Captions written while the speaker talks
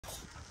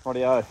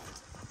Rightio.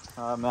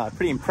 I'm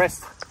pretty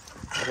impressed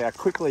with how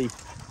quickly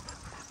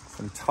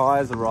some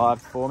tyres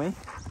arrived for me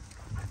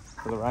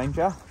for the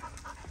Ranger.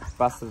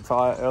 Busted a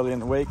tyre early in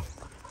the week,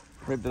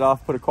 ripped it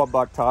off, put a quad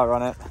bike tyre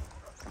on it.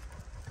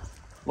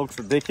 Looks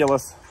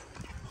ridiculous,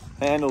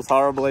 handles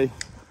horribly,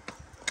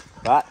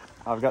 but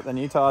I've got the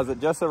new tyres that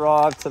just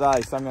arrived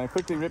today, so I'm going to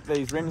quickly rip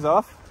these rims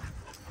off.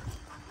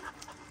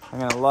 I'm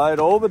going to load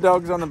all the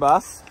dogs on the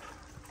bus.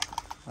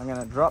 I'm going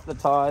to drop the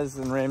tyres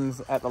and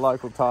rims at the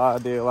local tyre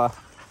dealer,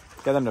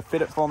 get them to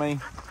fit it for me,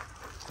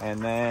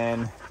 and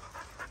then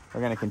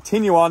we're going to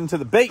continue on to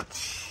the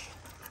beach.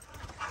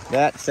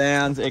 That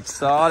sounds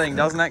exciting,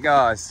 doesn't it,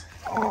 guys?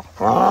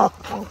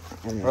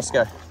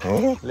 Rosco,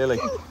 Lily,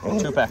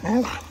 Tupac,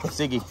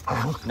 Ziggy,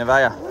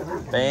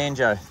 Nevaeh,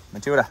 Banjo,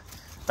 Matilda,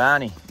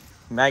 Barney,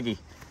 Maggie,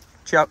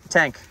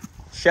 Tank,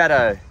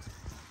 Shadow.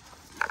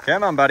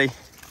 Come on, buddy.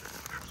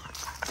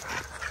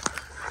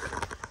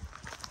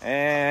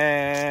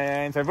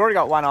 And so I've already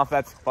got one off,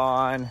 that's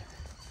fine.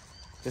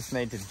 Just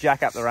need to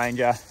jack up the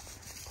Ranger,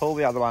 pull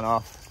the other one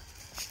off,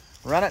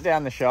 run it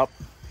down the shop.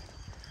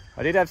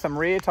 I did have some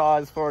rear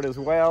tyres for it as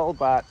well,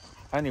 but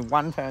only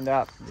one turned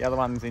up. The other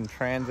one's in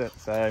transit,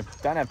 so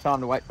don't have time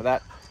to wait for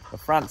that. The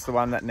front's the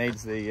one that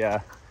needs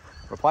the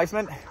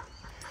replacement.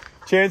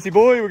 Chancey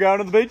boy, we're going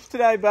to the beach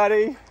today,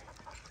 buddy.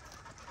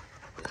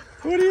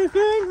 What do you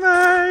think,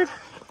 mate?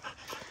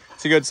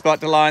 It's a good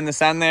spot to lie in the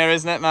sun there,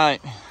 isn't it,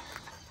 mate?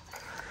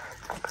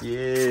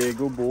 Yeah,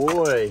 good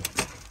boy.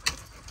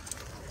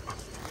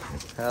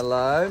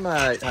 Hello,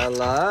 mate.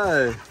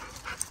 Hello.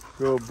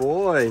 Good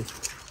boy.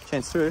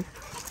 Chance through.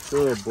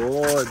 Good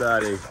boy,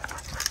 buddy.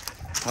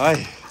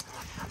 Hey,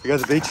 we go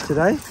to the beach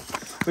today?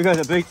 We go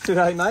to the beach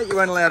today, mate. You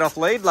weren't allowed off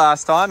lead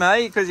last time,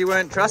 eh? Because you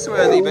weren't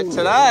trustworthy. But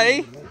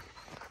today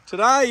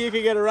you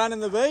could get a run in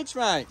the beach,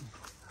 mate.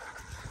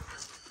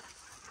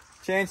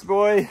 Chance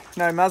boy,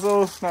 no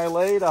muzzle, no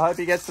lead. I hope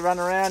he gets to run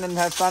around and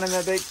have fun in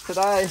the beach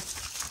today.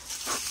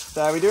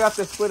 So we do have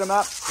to split them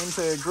up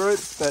into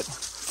groups, but let's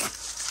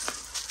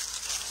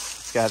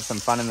go have some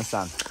fun in the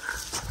sun.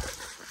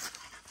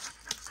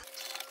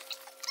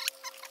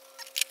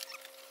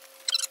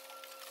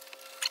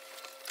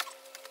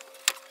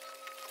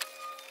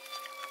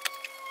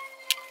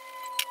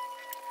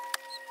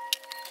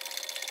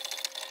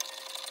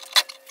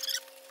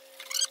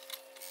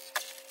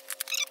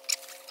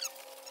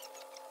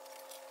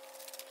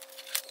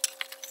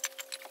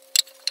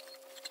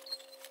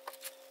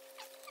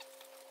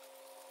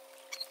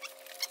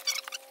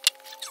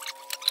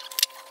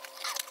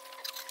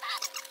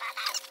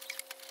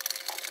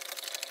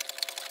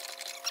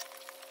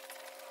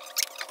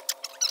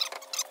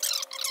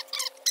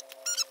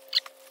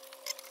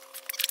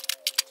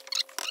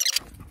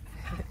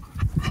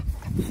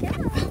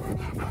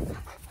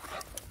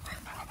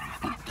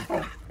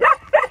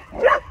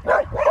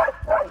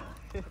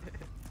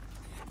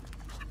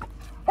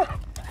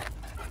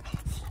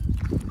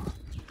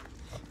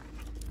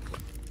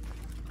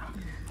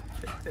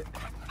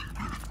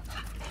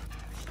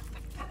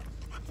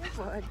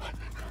 Good.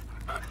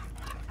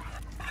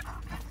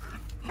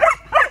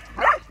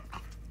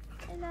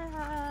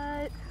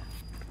 Hello.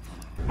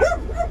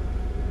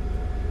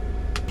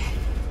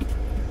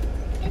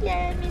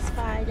 Hello, Miss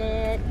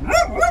Violet.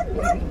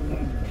 Hello.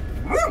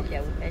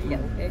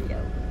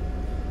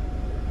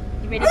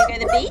 You ready to go to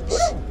the beach?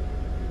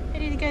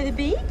 Ready to go to the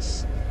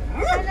beach?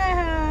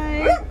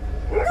 Hello.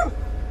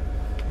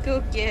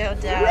 Good girl,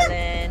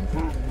 darling.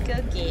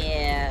 Good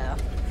girl.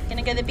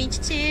 Gonna go to the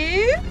beach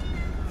too?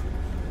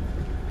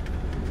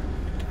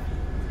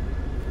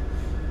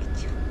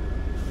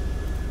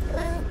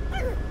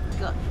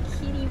 Got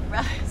Kitty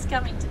Rose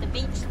coming to the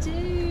beach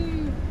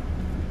too.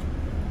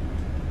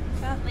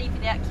 Can't leave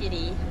without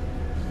Kitty.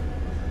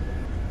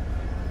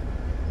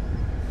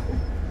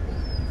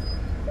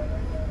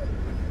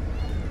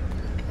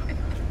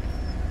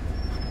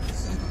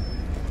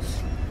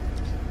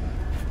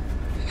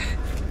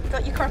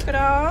 Got your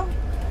crocodile.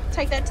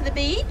 Take that to the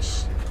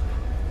beach.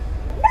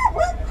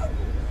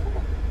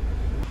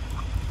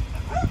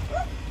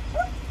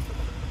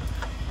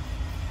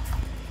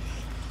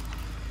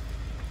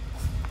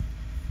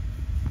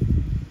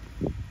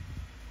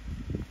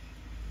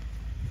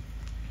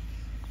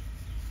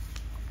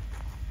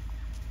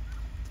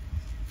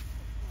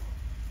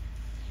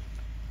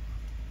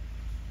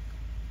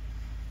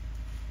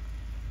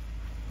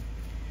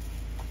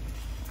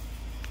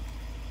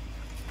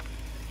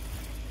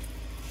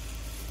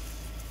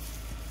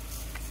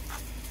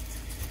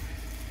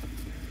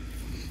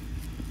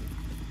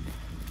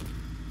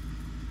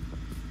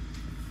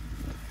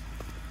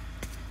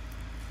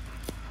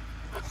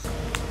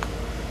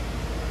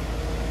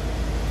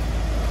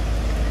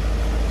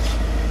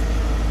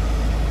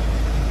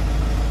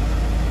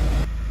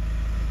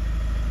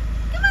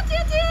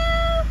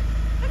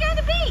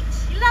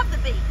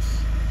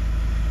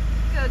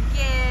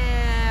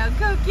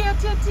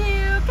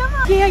 Come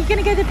on. Yeah, you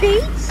gonna go to the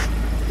beach?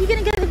 You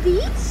gonna go to the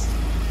beach?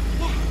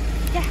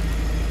 Yeah.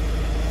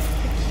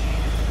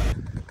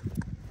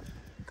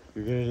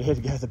 You ready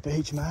to go to the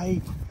beach,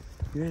 mate?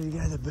 You ready to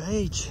go to the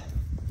beach?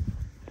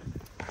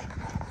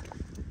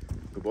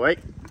 Good boy.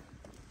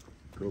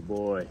 Good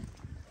boy.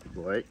 Good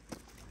boy.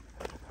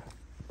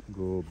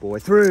 Good boy.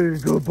 Through.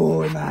 Good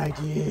boy,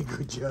 Maggie.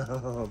 Good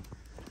job.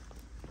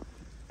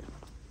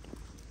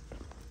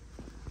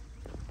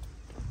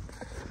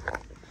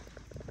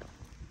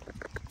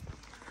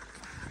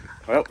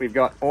 Well, we've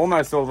got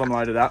almost all of them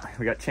loaded up.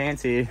 We've got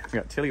Chance here. We've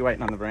got Tilly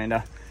waiting on the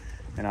veranda.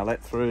 And I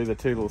let through the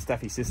two little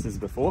Staffy sisters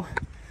before.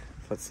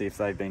 So let's see if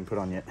they've been put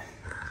on yet.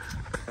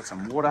 Got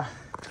some water.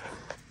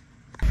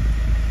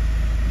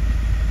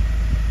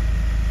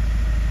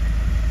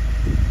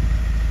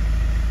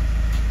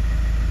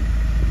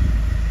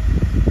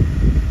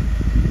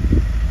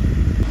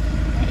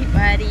 Hey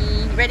buddy,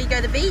 you ready to go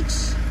to the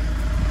beach?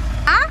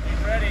 Huh?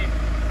 He's ready.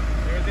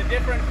 There was a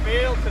different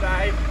feel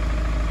today.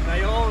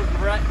 They all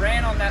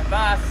ran on that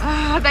bus.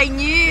 Ah, they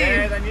knew.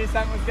 Yeah, they knew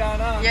something was going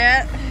on.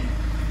 Yeah.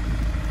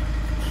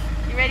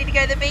 You ready to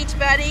go to the beach,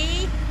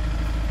 buddy?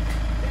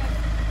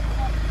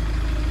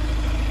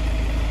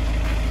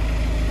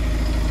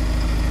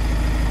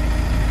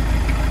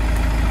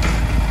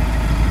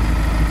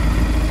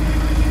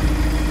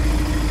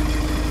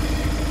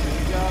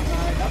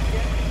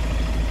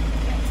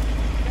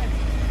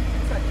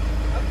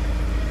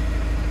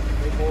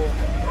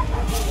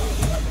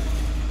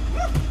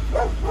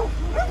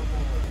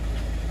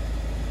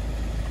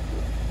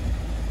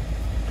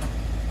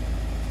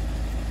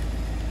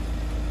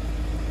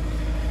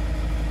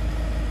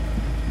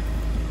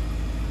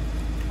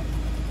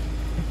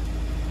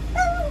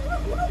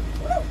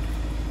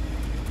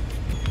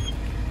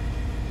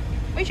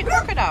 Where's your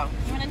crocodile?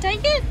 You want to take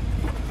it?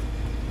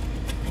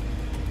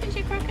 Where's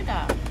your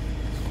crocodile?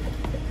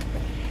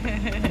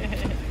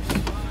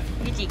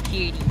 Look at you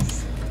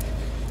cuties.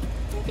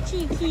 Look at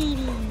you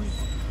cuties.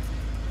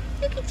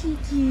 Look at you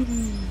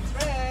cuties.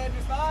 Red,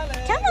 you're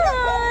smiling. Come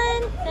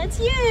on, that's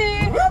you.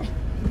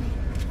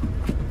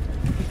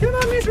 Come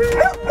on, Miss Red.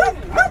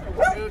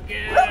 Good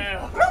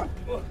girl.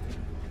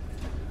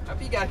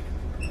 Up you go.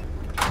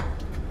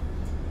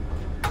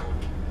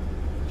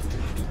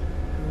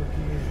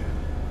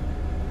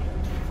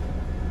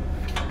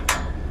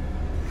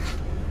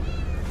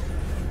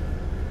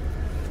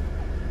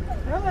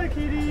 Hello,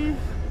 kitty.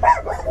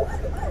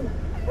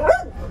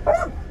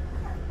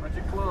 Watch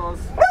your claws.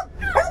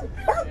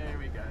 There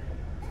we go.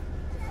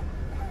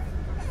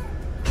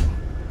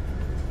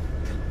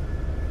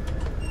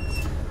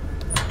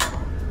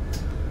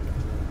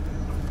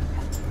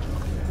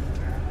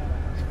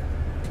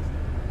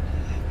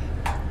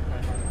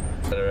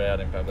 That are out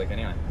in public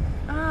anyway.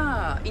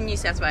 Ah, in New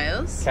South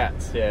Wales?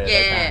 Cats, yeah.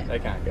 Yeah. They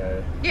can't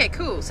go. Yeah,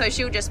 cool. So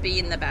she'll just be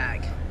in the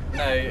bag.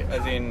 No,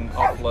 as in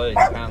off lead. You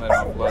can't let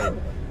them off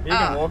lead. You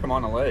can walk them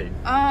on a lead.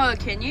 Oh,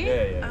 can you?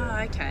 Yeah.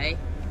 Oh, okay.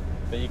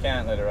 But you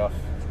can't let her off,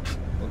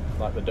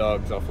 like the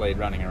dogs off lead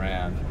running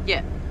around.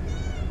 Yeah.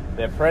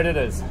 They're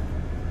predators.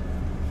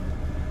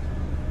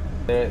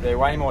 They're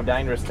way more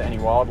dangerous to any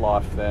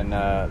wildlife than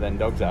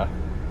dogs are.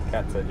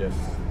 Cats are just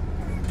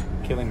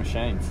killing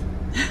machines.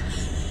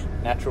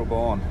 Natural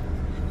born.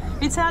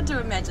 It's hard to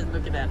imagine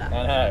looking at her.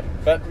 I know.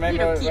 But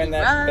remember Little when kitty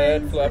that runs.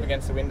 bird flew up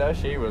against the window?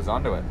 She was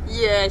onto it.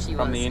 Yeah, she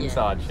was. From the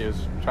inside. She was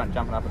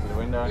jumping up into the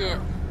window. Yeah.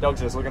 Dog's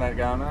just looking at it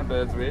going, oh,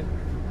 bird's weird.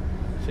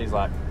 She's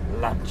like,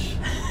 lunch.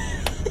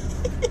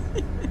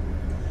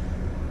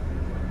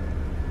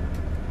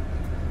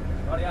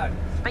 Rightio.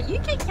 But you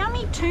get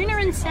yummy tuna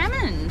and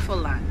salmon for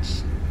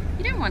lunch.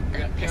 You don't want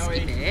that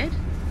pesky bird.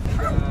 We've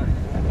got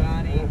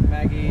Barney,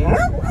 Maggie, we've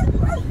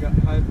got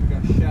Hope, we've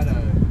got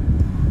Shadow.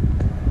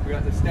 We've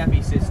got the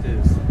Staffy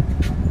sisters.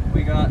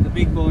 We got the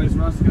big boys,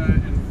 Rosco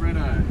and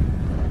Fredo.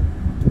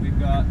 We've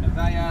got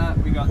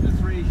Nevaeh, we got the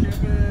three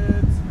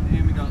shepherds,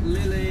 and we got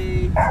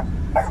Lily.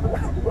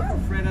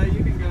 Fredo,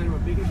 you can go to a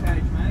bigger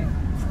cage, mate.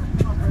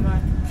 Come on, Fredo.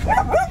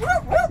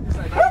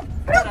 Say, buddy.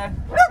 Fredo,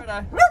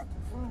 Fredo,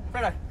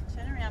 Fredo.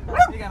 Turn around, bud.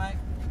 Here you go, mate.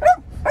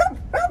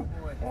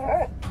 Boy.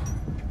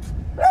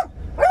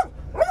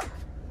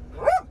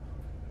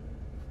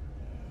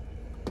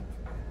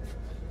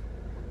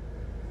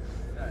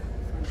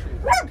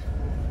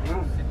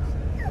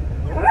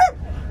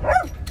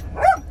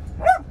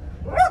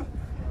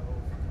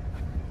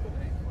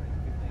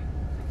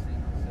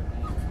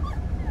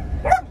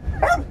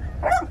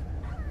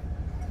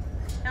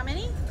 How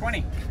many?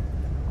 20.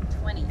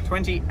 20.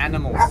 20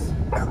 animals.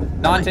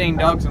 19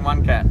 dogs and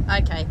 1 cat.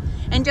 Okay.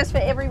 And just for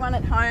everyone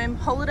at home,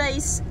 holiday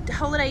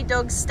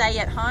dogs stay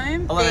at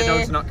home. Holiday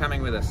dogs are not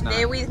coming with us, no.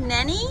 They're with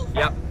Nanny.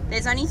 Yep.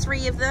 There's only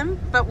 3 of them,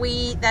 but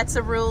that's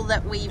a rule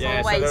that we've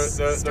always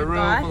so the stood rule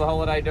by. for the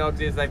holiday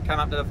dogs is they've come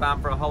up to the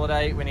farm for a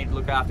holiday. We need to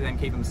look after them,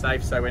 keep them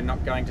safe, so we're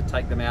not going to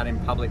take them out in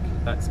public.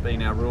 That's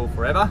been our rule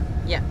forever.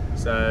 Yeah.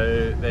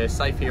 So they're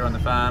safe here on the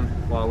farm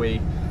while we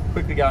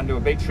quickly go and do a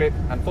beach trip.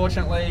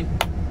 Unfortunately,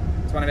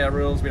 it's one of our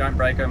rules. We don't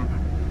break them.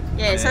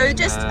 Yeah, so And,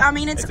 just, I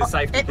mean, it's a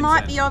safety it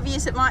might concern. be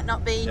obvious, it might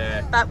not be,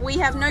 Yeah. but we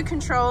have no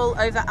control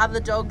over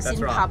other dogs That's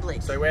in right.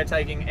 public. So we're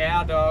taking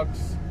our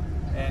dogs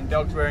and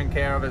dogs we're in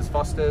care of as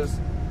fosters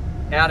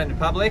out into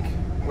public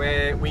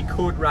where we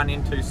could run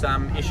into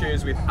some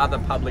issues with other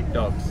public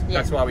dogs. Yeah.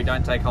 That's why we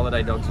don't take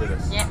holiday dogs with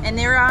us. Yeah, and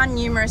there are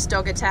numerous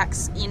dog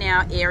attacks in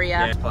our area.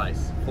 Yeah,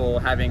 place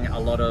for having a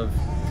lot of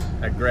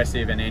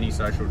aggressive and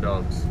antisocial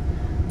dogs.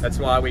 That's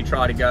why we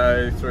try to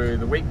go through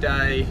the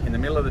weekday, in the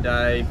middle of the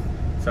day,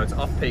 so it's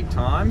off-peak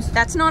times.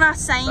 That's not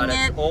us saying but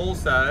it. It's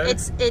also...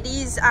 It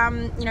is,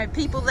 you know,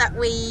 people that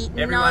we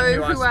know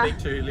who are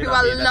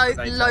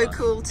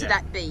local to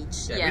that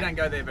beach. Yeah, yeah, we don't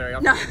go there very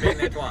often. No. We've been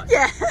there twice.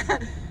 Yeah.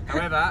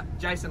 However,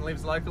 Jason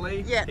lives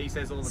locally. Yeah. He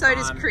says all the so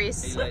time. So does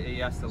Chris. He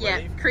has to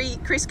yeah.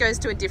 leave. Chris goes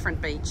to a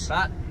different beach.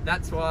 But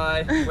that's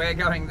why we're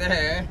going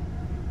there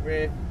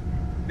with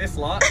this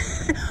lot.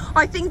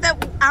 I think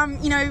that,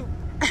 you know,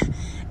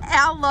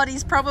 our lot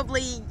is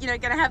probably, you know,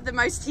 going to have the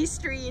most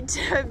history in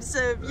terms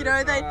of, you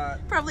know, they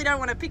probably don't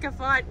want to pick a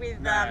fight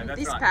with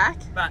this pack.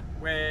 But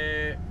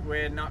we're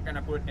not going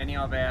to put any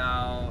of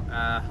our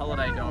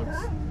holiday dogs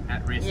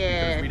at risk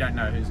because we don't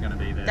know who's going to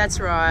be there. That's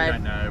right. We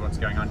don't know what's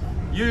going on.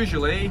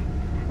 Usually,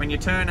 when you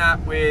turn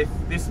up with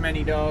this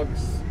many dogs,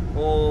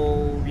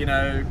 all, you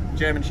know,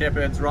 German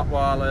Shepherds,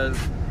 Rottweilers,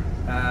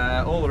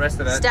 all the rest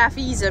of it.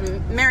 Staffies,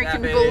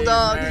 American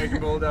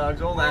Bulldogs,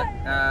 all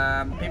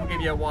that. People give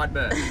you a wide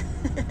berth.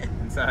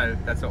 And so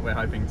that's what we're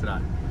hoping today.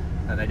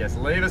 And they just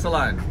leave us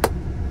alone.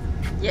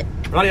 Yep.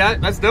 Rightio,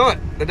 let's do it.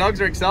 The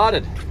dogs are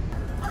excited.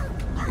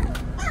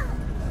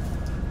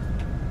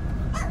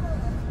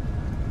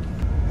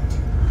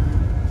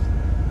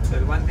 So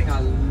the one thing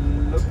I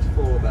looked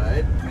for,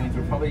 babe, means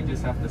we'll probably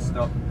just have to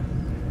stop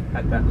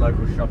at that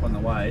local shop on the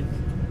way,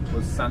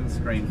 was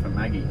sunscreen for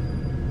Maggie.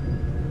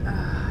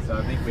 So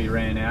I think we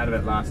ran out of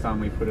it last time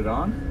we put it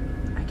on.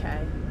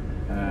 Okay.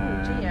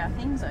 Oh, gee, our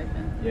thing's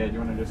open. Yeah, do you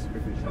want to just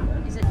quickly show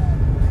that? Is it?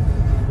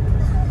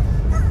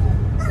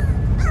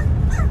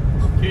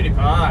 Cutie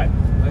pie.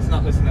 Let's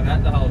not listen to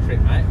that the whole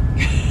trip, mate.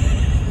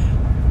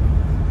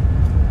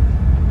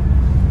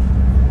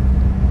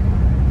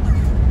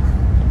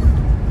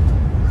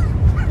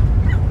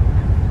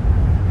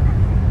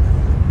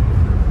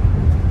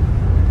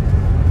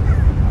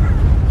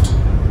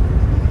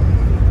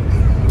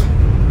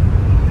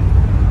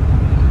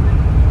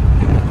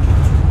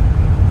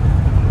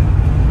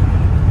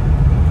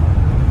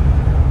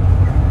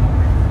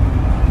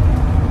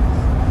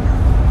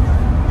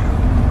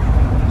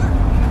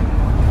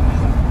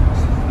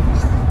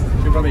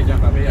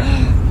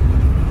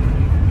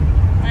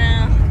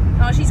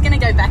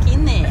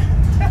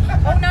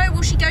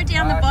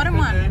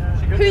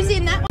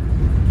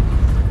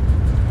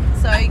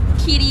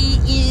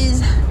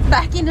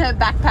 Her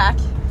backpack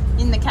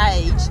in the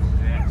cage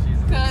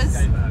because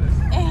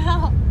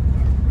our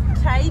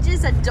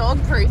cages are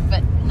dog proof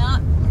but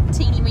not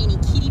teeny weeny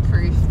kitty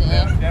proof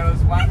there. There was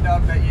one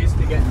dog that used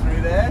to get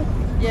through there.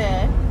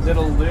 Yeah.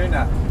 Little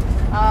Luna.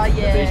 Oh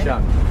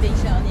yeah.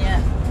 Bichon,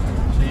 yeah.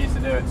 She used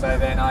to do it, so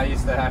then I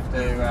used to have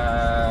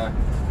to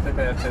flip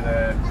her to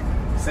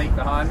the seat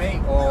behind me,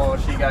 or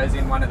she goes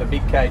in one of the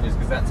big cages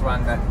because that's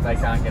one that they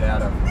can't get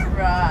out of.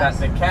 Right. That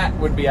the cat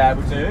would be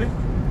able to.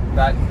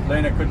 But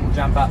Luna couldn't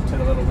jump up to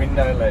the little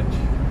window ledge.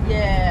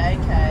 Yeah,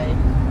 okay.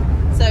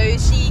 So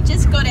she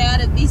just got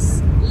out of this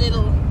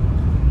little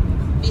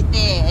bit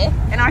there,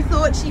 and I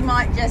thought she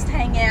might just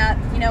hang out,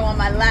 you know, on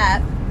my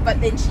lap, but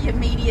then she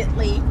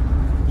immediately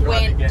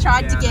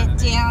tried to get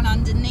down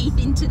underneath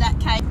into that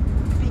cage.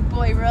 Big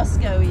boy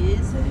Rosco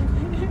is,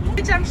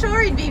 which I'm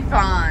sure he'd be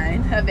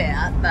fine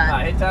about, but...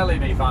 No, he'd totally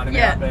be fine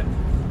about, but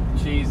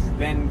she's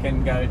then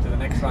can go to the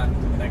next one,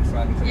 to the next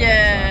one, to the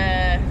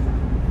next one.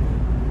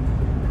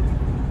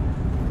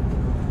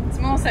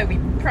 More so we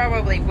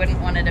probably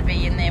wouldn't want her to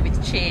be in there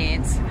with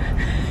Chance.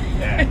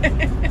 Yeah.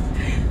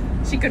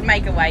 She could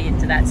make her way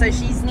into that. So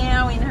she's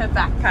now in her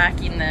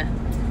backpack in the...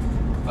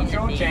 I'm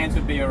sure Chance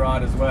would be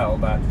alright as well,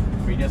 but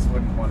we just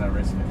wouldn't want to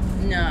risk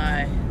it.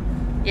 No.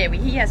 Yeah,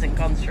 he hasn't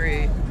gone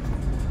through...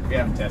 We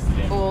haven't tested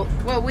him. Well,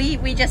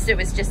 it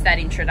was just that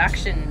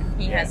introduction.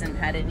 He hasn't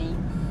had any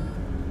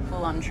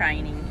full-on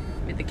training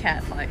with the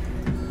cat like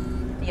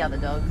the other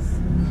dogs.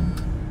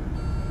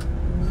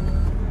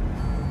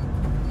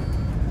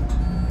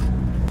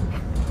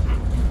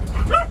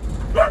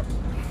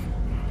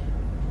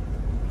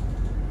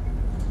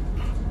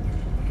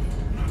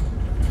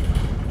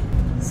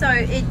 So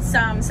it's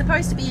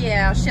supposed to be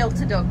our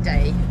shelter dog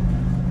day.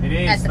 It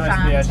is supposed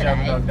to be our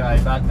shelter dog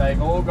day, but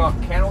they've all got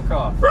kennel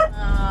cough.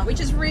 Which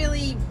is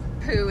really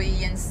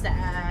pooey and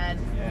sad.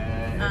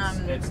 Yeah,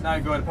 it's no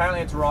good.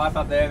 Apparently it's rife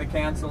up there. The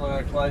council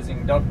are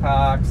closing dog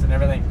parks and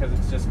everything because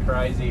it's just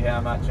crazy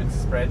how much it's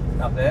spread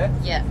up there.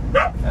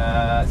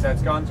 Yeah. So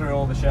it's gone through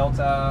all the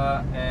shelter,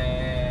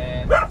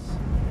 and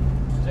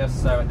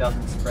just so it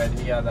doesn't spread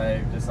here,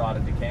 they've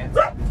decided to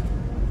cancel.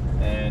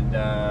 And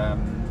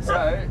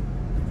so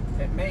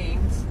it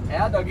means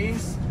our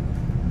doggies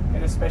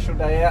get a special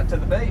day out to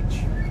the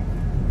beach.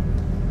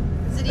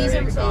 It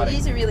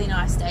is a really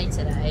nice day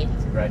today.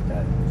 It's a great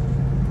day.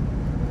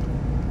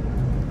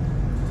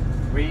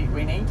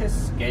 We need to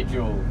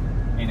schedule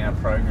in our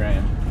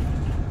program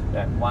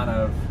that one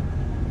of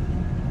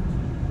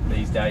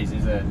these days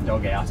is a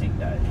dog outing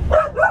day.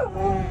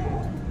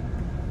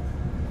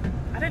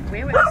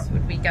 Where else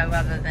would we go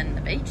other than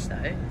the beach,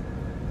 though?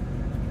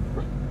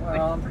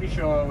 Well, I'm pretty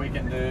sure we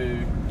can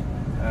do.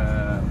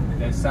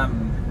 There's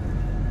some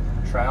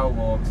trail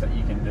walks that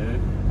you can do.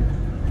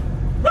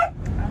 Oh,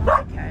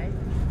 okay.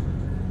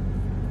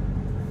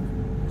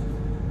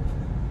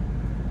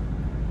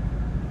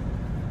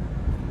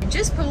 We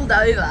just pulled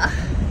over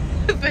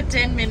for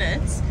 10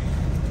 minutes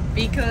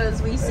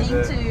because we seem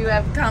to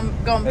have gone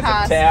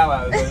past. There's a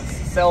tower, there's a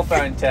cell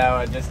phone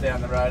tower just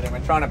down the road, and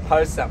we're trying to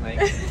post something.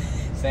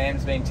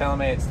 Sam's been telling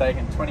me it's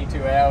taken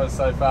 22 hours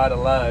so far to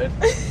load,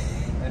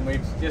 and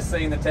we've just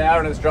seen the tower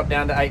and it's dropped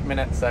down to 8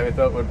 minutes, so we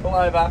thought we'd pull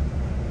over,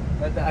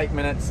 let the 8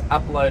 minutes,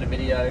 upload a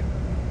video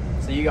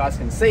so you guys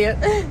can see it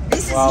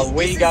while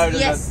we go to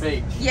the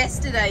beach.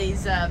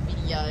 Yesterday's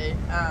video.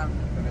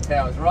 And the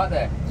tower's right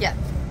there. Yep.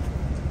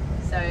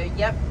 So,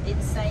 yep,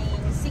 it's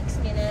saying 6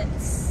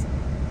 minutes.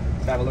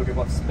 Let's have a look at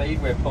what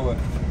speed we're pulling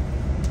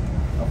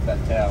off that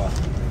tower.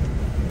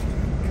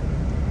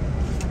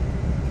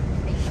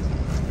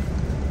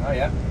 Oh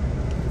yeah,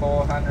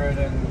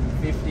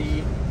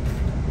 450,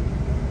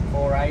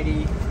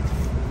 480.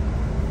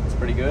 It's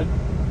pretty good.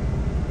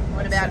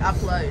 What about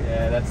upload?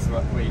 Yeah, that's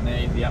what we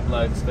need, the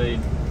upload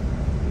speed.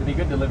 It'd be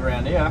good to live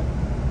around here.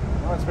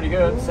 Oh, it's pretty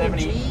good. Ooh,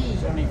 70, gee.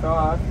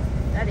 75.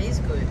 That is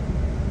good.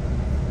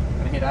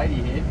 Gonna hit 80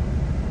 here.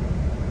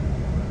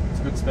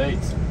 It's good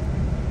speeds.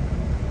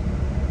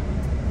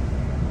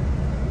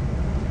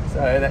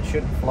 So that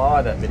should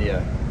fly, that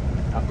video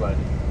uploaded.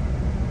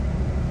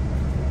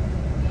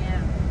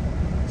 Yeah.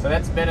 So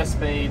that's better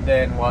speed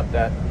than what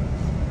that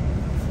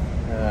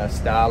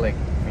Starlink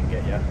can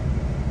get you.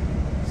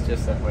 It's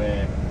just that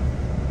we're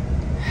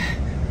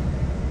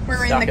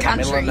in the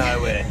country. Middle of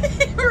nowhere.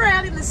 We're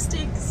out in the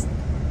sticks.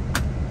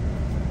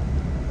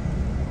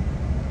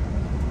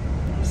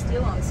 We're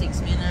still on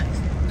 6 minutes.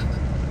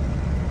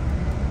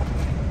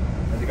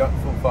 Has it got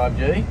full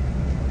 5G?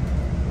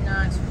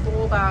 No, it's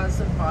 4 bars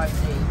of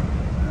 5G.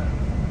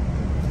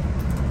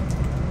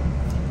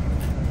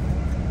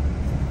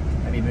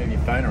 Maybe move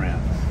your phone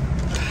around.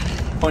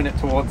 Point it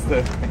towards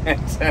the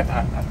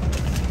antenna.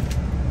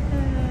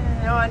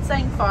 Oh, it's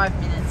saying 5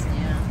 minutes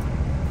now.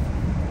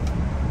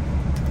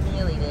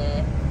 Nearly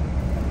there.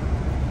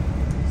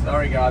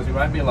 Sorry guys, we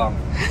won't be long.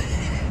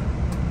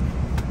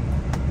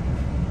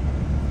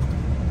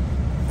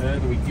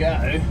 Further we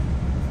go.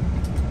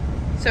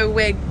 So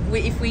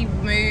if we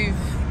move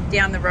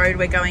down the road,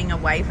 we're going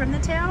away from the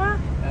tower?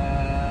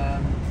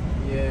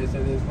 Yeah,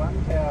 so there's one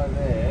tower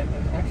there.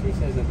 It actually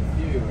says there's a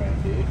few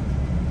around here.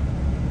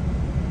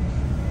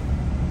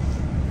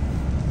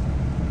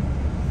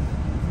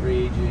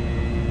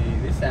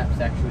 3G. This app's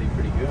actually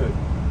pretty good.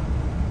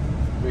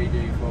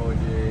 3G,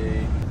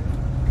 4G.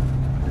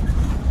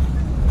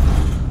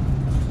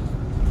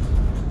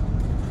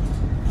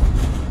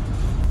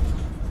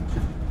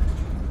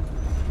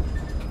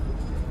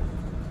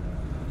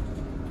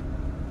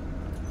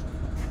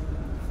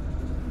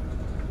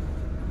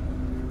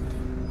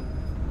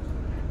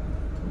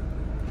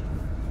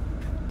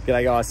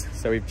 G'day guys,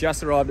 so we've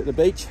just arrived at the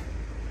beach.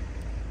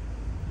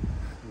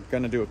 We're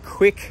going to do a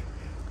quick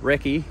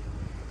recce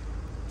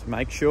to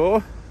make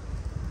sure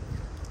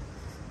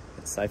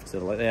it's safe to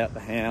let out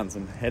the hounds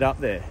and head up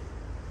there.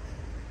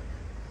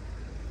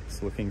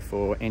 Just looking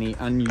for any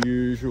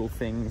unusual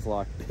things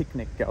like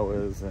picnic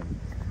goers and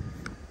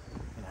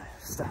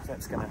stuff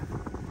that's going to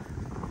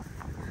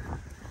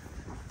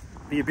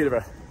be a bit of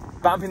a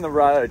bump in the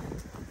road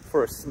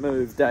for a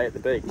smooth day at the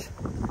beach.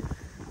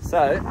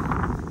 So,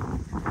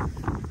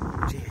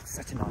 gee, it's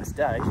such a nice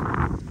day.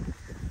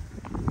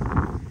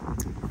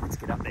 Let's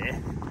get up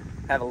there,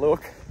 have a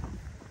look,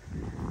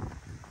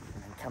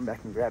 and then come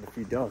back and grab a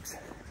few dogs.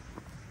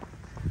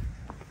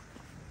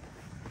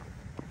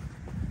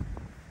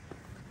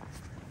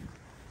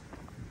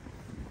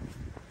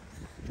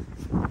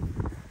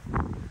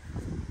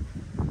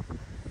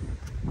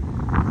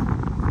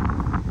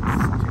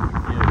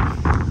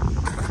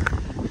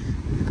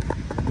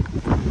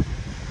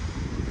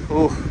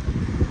 Oh,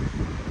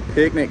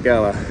 picnic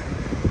goer.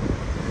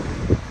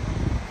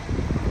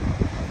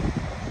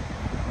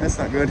 That's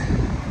not good.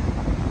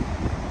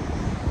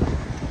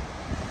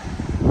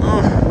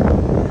 Oh.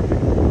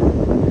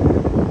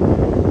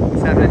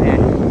 What's happening here?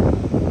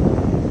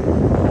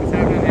 What's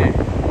happening here?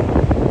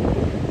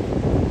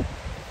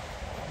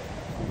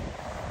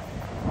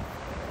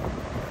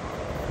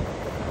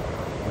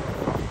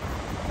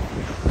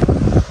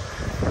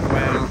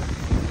 Well,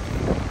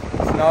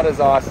 it's not as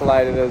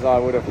isolated as I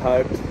would have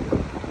hoped.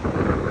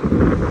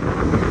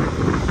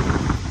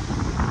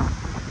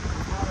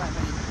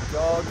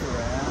 Dogs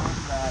around,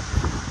 but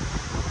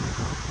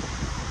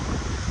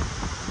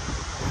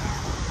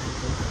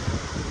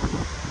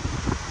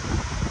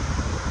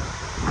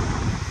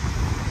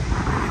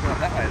not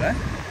that way though.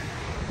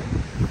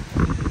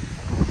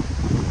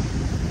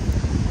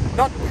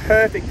 Not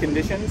perfect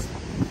conditions,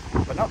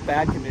 but not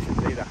bad conditions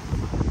either.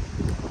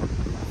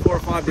 4 or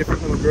 5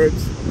 different little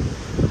groups.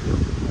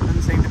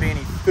 Doesn't seem to be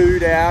any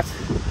food out.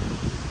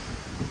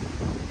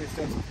 Just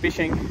doing some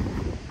fishing.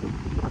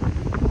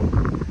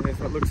 There's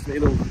what looks to be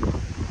little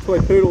Toy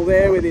poodle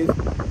there with his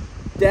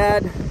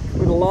dad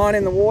with a line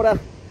in the water,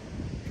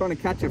 trying to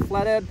catch a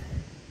flathead.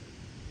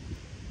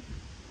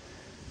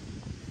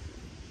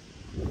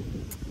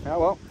 Oh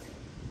well,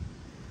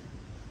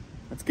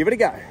 let's give it a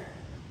go.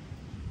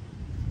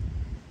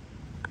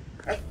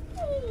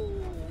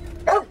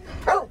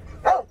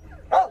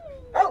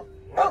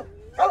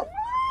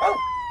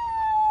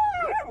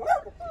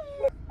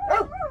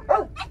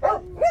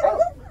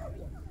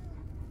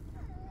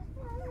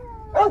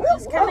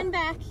 He's coming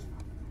back.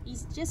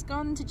 He's just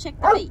gone to check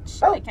the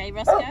beach. Okay,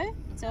 Rosco,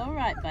 it's all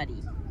right,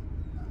 buddy.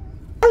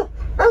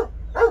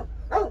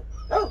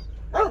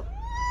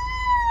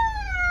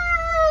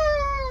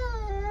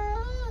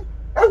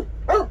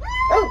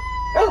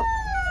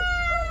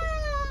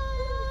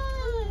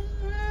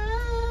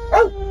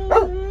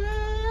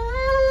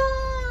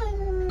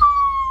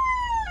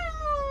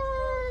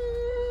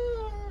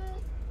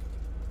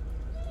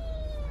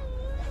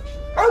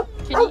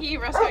 Can you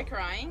hear Rosco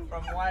crying?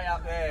 From way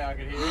up there I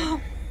could hear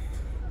you.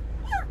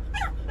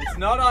 It's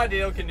not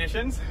ideal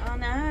conditions. Oh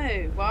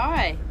no,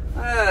 why?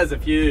 There's a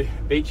few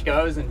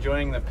beachgoers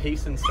enjoying the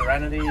peace and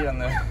serenity on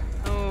the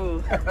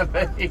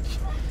beach,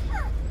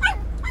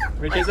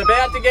 which is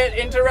about to get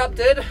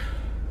interrupted.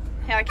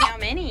 How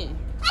many?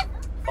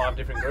 5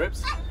 different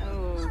groups.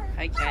 Oh,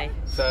 okay.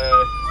 So,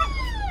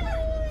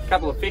 a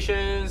couple of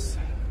fishers.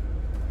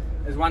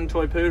 There's one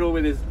toy poodle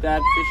with his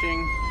dad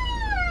fishing.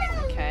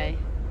 Okay.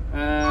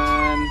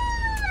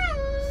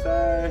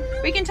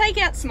 So we can take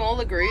out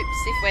smaller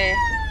groups if we're,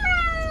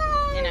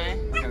 you know. I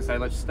was going to say,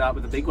 let's start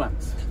with the big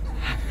ones.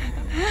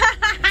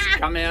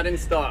 Come out in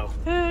style.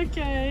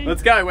 Okay.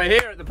 Let's go. We're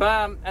here at the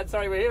palm.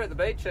 We're here at the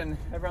beach, and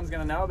everyone's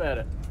going to know about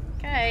it.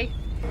 Okay.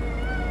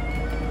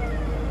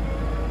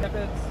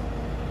 Leopards.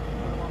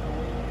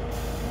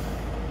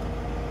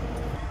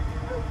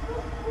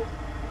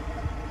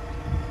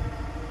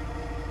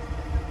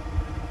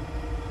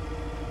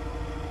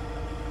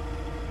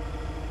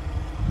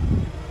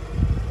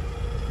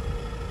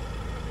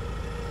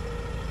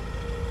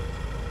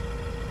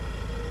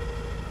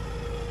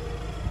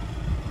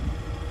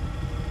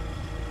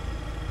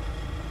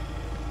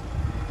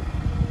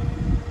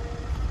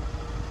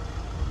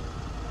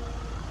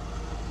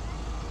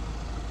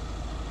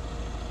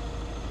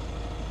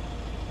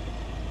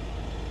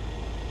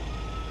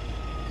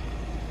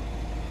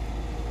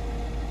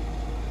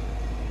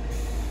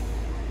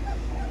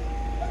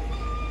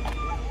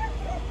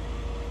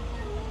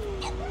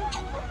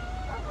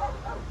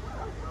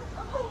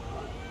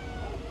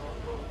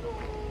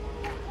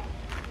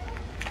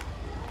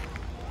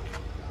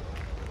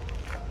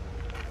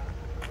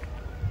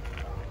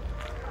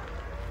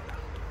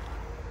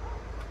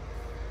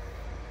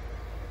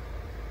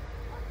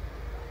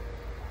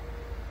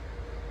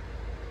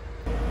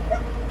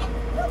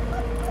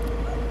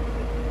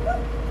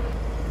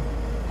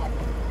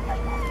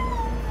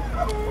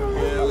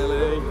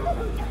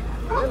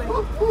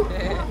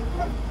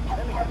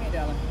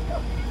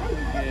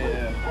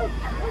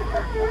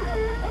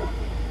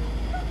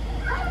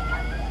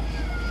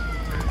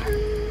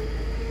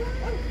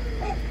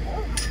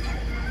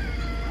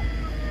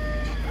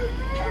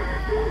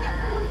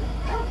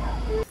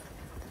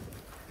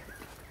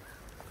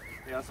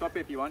 Yeah, I'll swap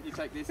you if you want. You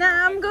take this. No,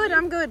 I'm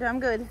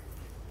good.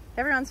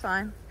 Everyone's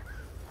fine.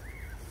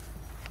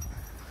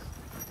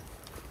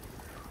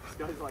 This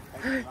guy's like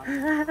taking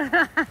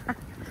a run.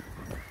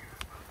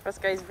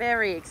 Rosco's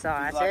very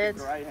excited.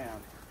 He's like a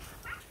greyhound.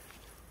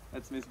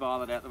 That's Miss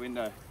Violet out the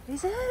window.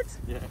 Is it?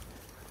 Yeah.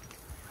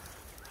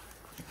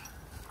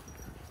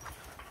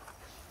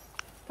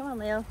 Come on,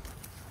 Lil.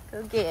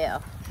 Good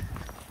girl.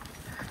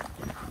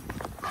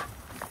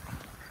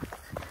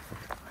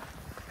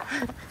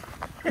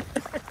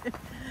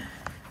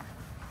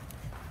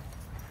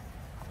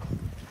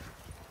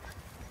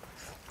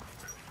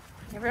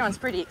 Everyone's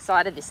pretty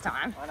excited this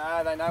time. I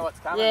know, they know what's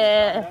coming.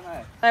 Yeah. This time,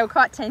 don't They were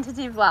quite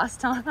tentative last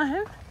time.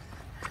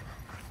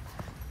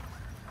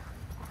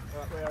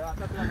 they? That's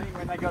what I mean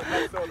when they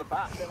saw the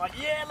bus. They're like,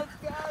 yeah, let's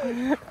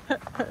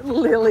go.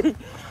 Lily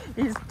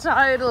is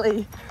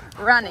totally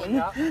running.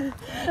 You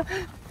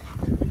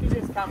could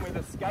just come with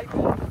a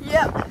skateboard.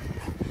 Yep.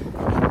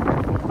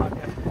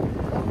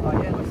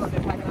 Oh yeah, looks like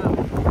they're packing up.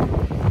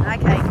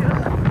 Okay,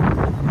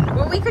 cool.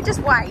 Well, we could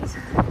just wait.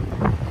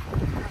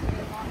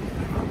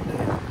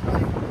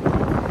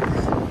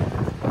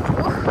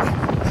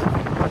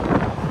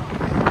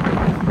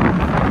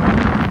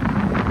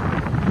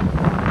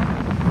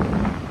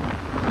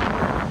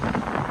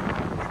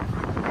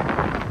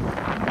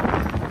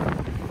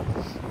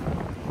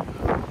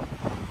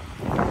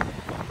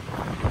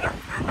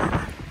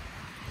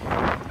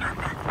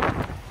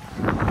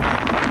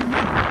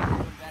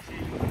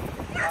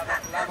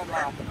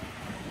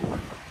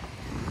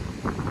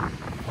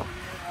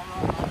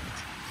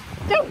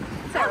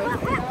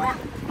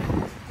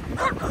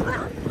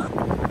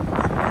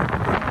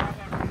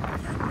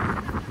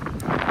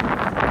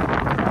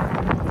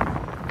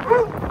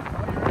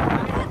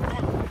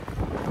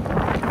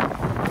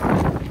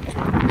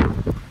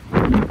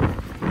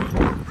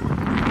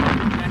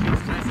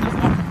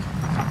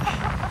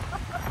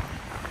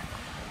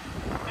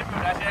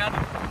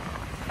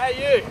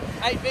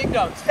 8 big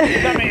dogs.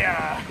 Come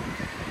here.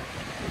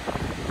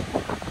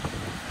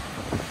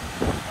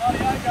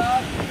 Rightio,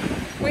 guard.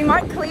 We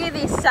might clear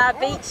this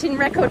beach in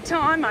record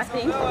time, I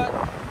think.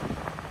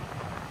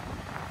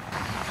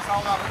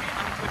 Hold on, let me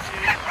push you.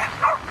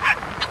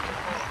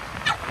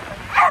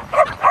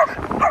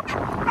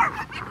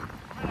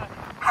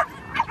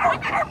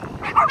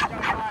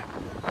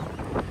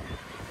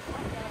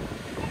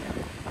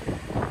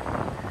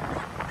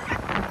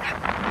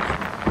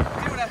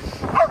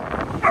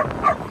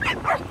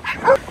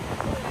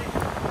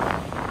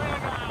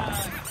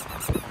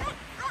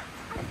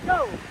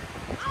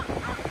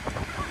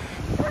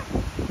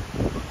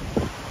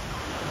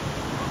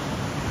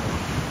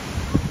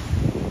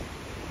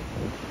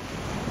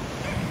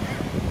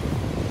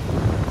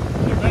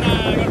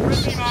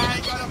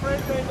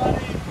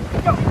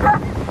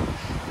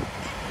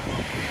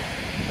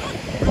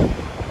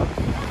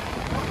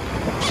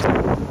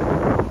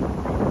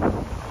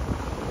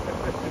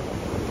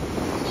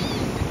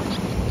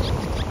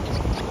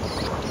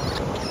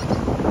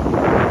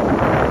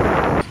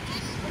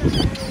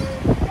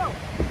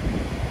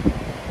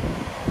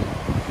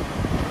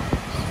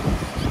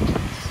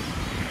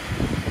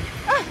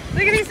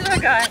 Look at this little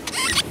guy.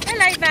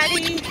 Hello,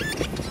 buddy.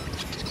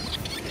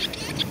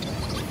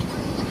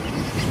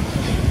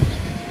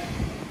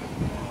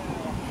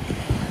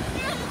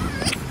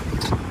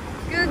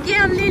 Good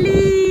girl,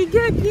 Lily.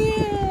 Good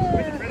girl.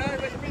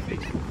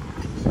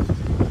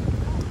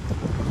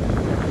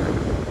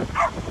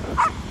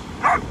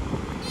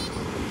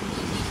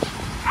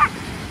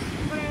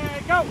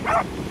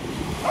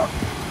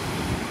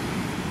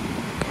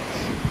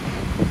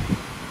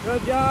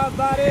 Good job,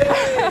 buddy.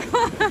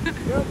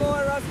 Good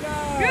boy, Rosco.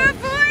 Good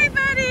boy,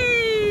 buddy.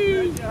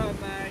 Good job,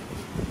 mate.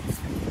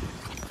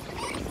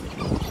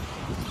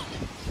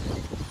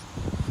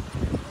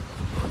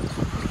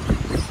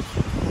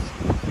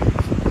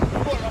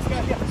 Good boy, Rosco.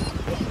 Yeah.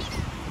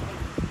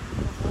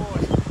 Good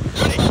boy.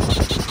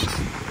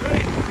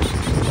 Ready.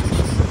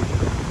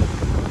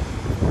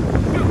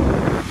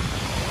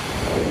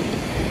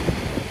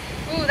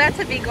 Oh, that's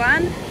a big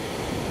one.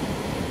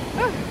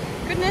 Oh,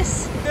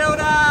 goodness.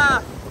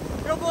 Builder.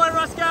 Good boy,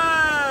 Rosco.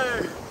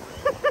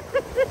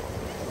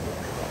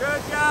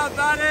 Good job,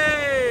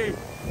 buddy.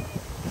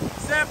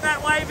 Surf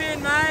that wave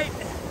in, mate.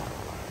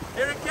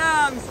 Here it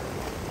comes.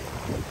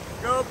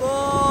 Good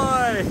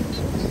boy.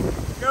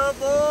 Good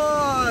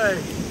boy.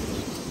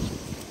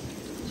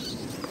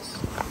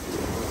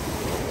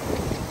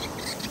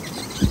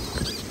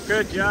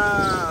 Good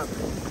job.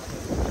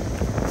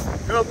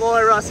 Good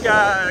boy,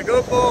 Rosco.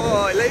 Good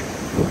boy. Leap,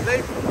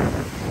 leap.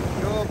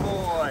 Good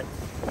boy.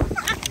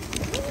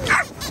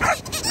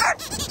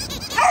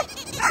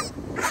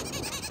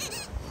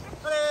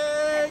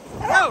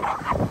 Go!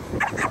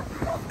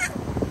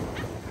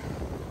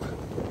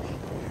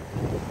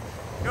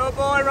 Good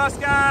boy,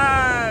 Rosco.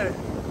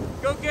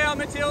 Good girl,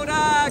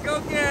 Matilda.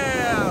 Good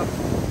girl.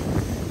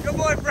 Good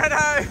boy,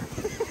 Fredo.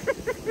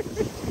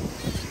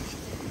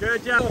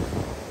 Good job.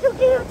 Good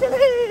girl,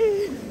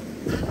 Tilly.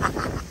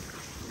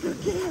 Good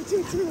girl,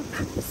 Tilly.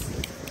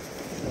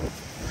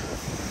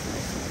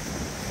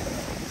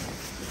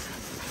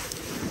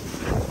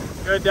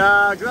 Good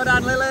dog. Well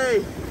done,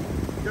 Lily.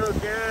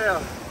 Good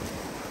girl.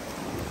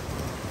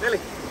 Lily.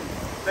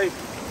 Leave.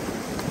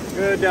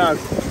 Good dog.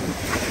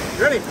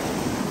 Ready? Good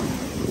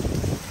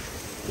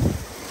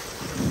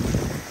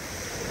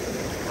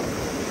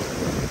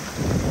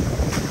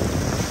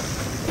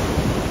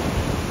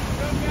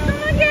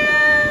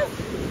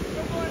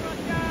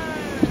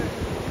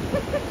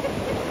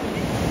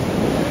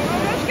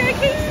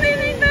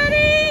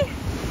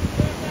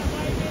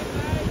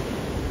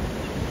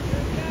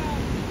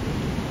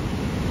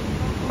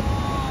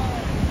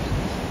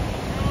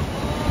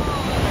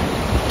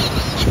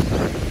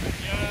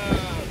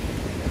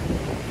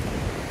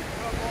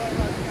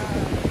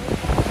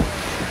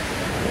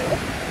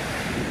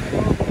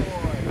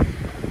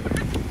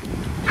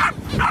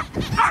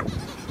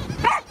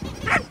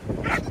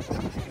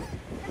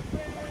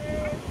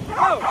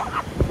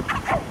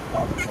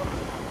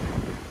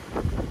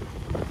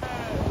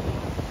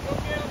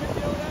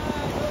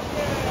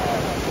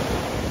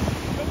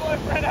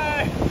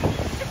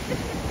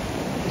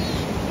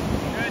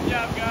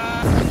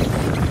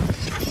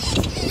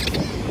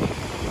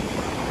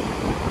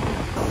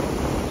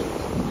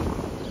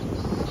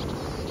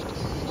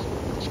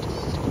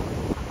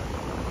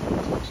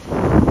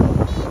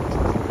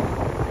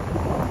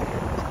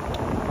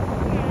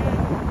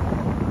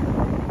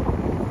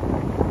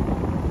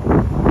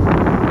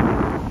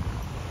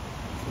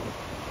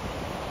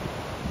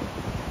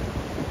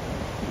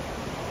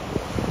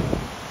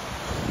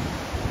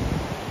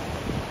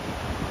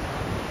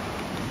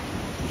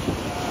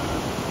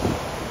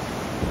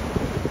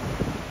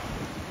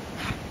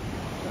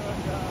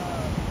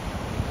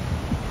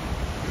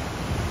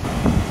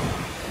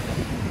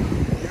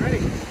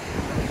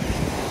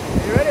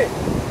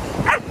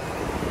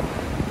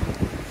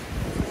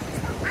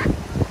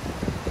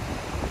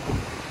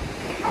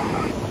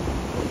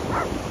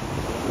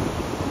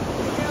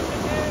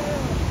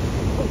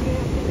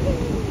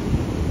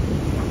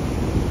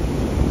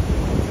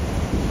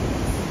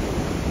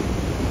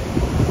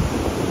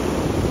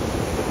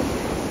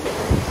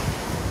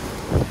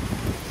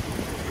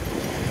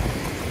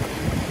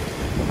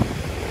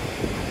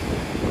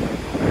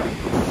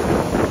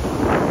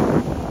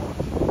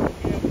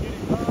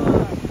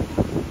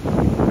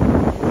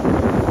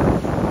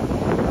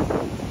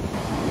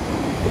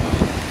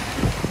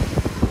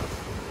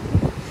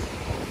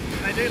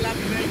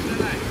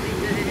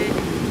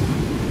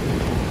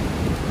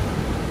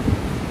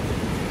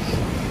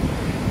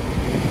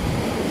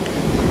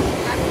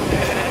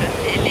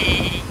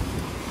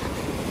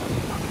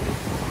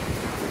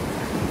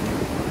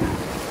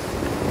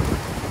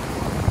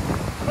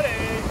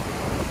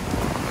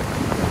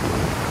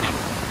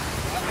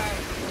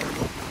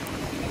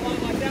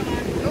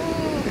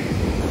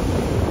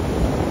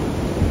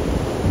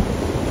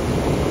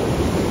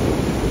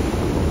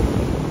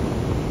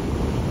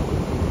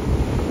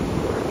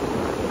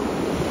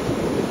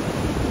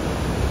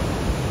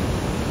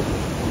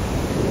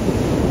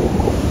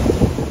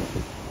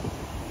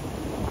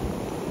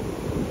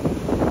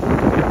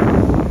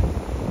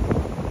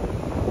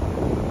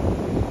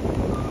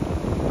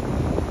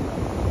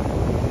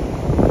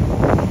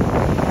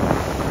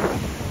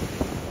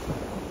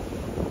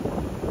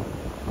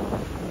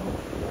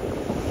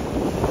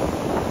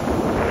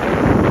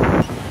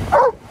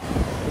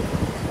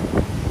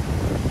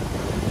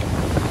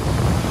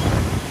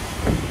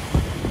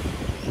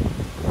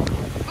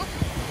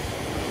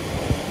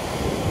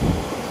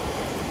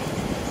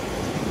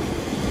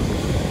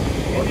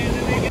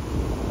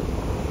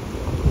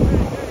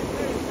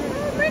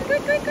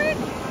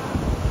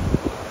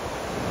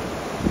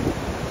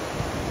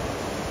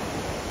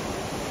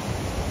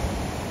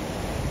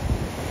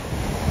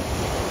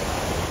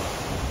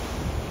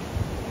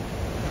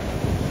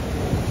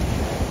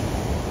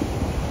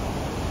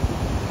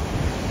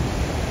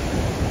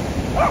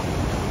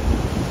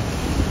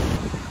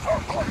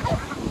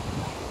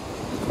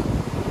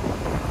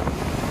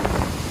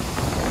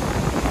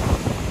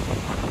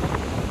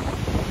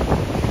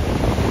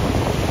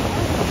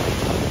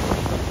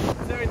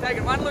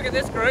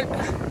at this group.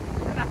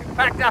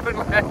 Packed up and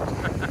left.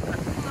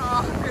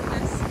 Oh,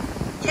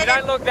 goodness. They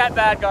don't look that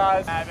bad,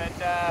 guys. No,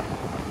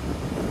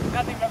 but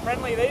nothing but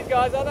friendly, these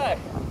guys, are they?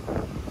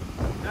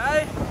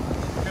 Hey?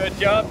 Good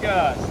job,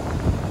 guys.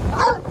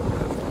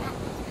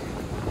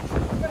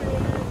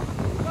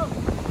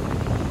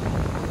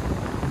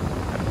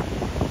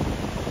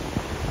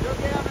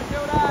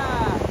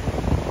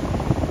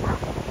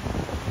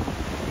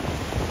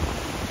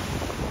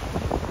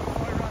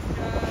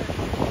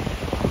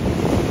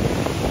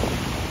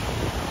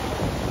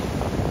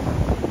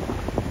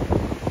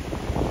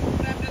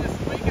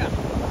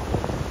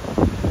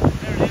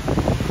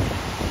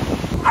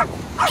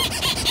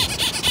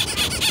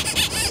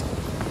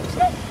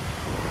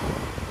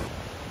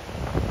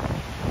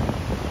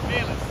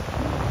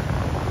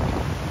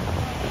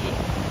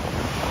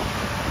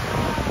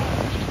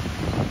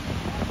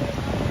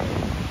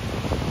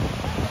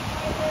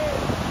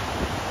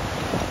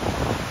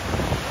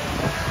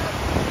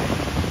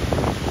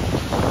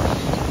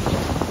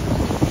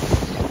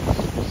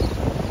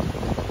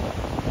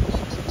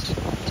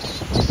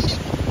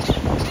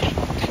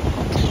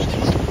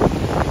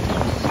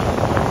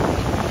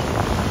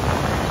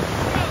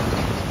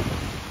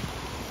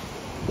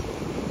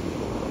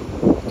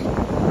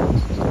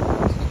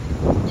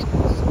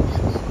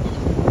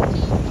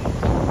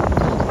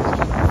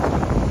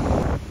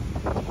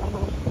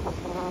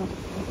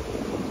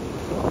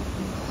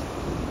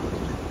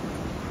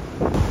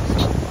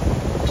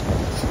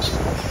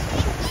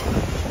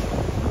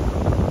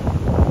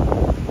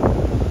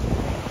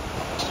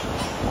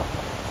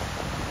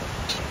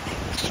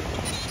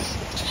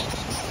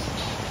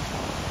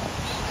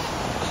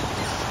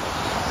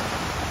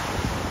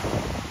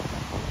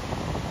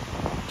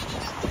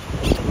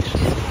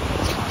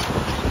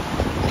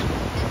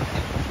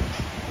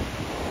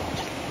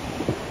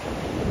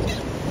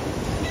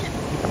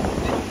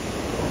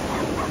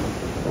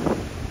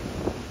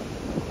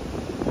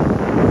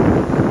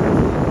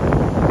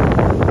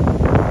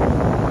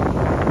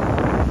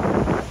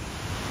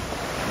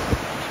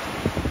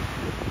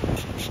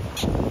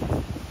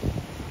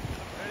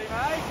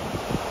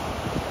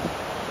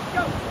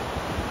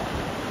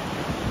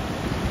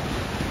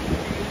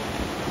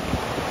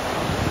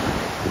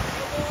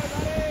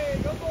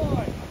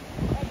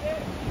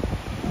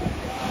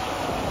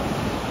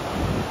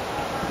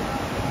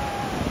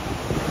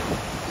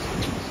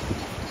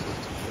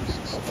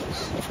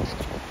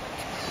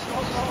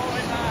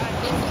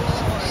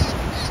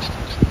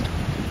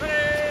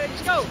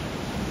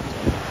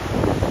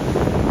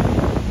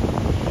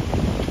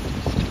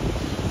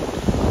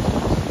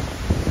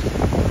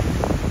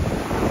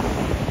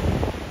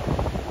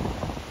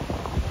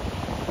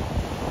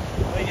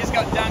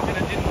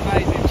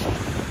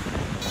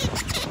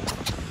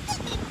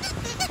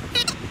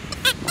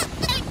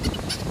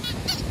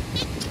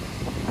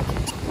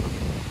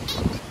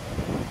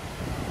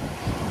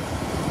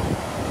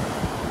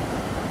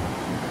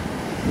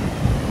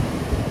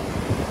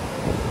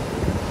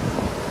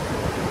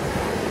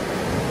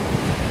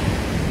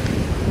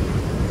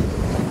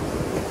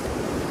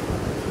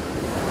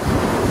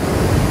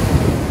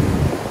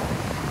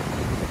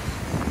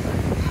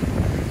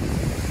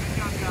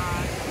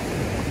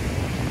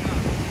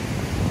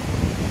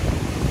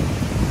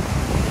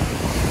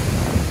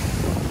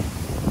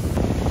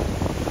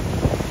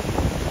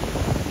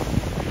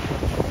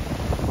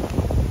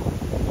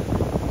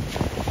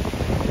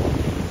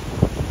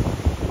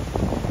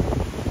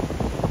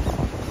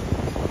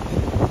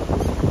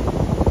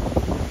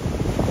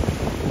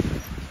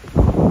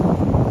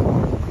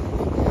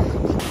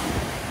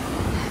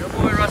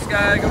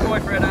 Rosco, good boy,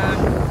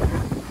 Freddo.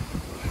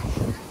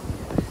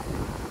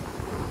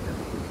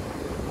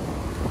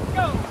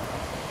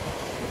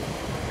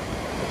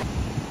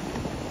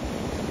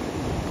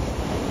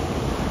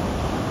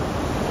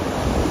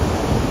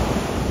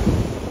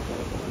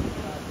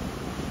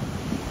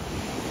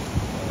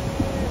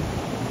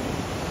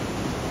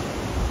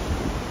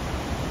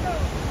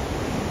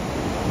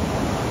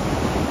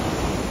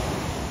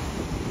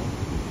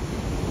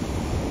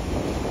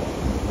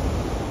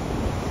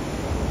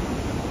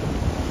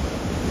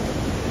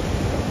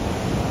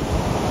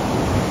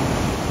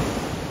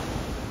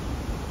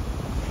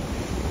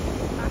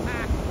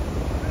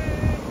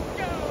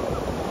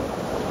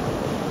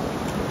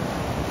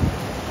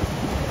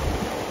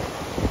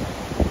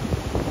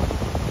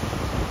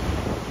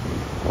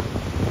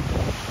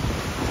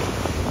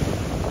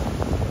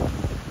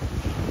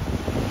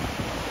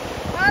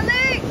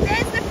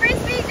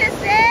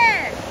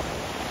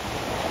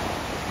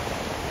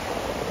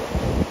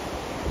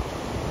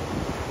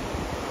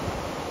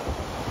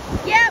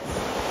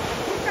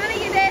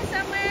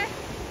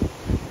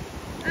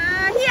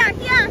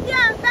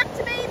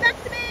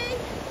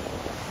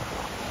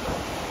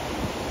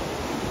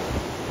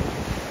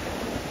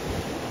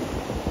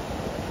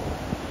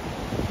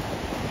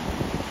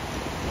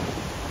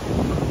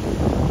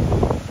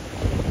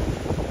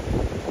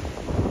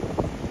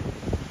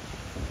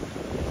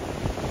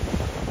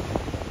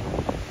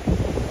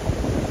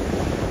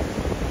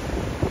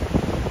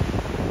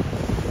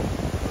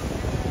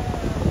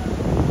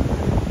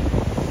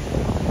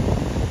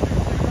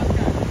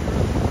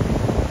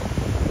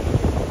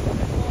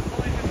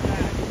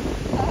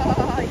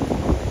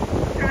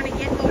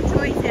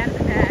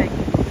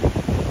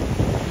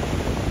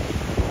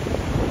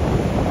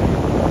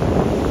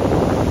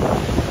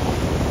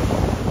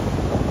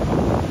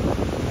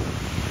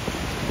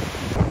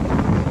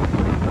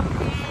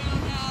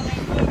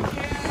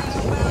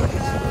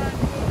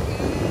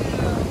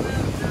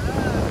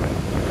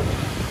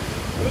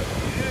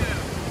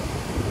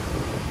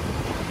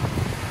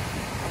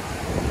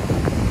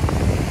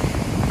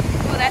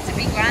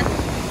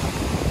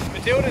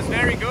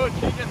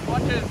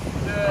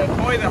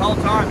 buoy the whole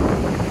time.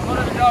 A lot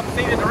of the dogs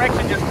see the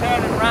direction, just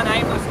turn and run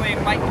aimlessly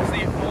and wait to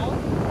see it fall.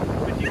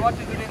 But she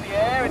watches it in the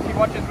air and she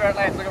watches where it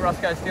lands. Look at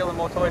Rosco stealing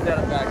more toys out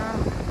of the bag.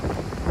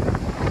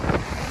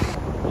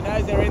 He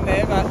knows they're in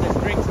there, but there's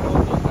drinks and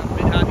all sorts, so it's a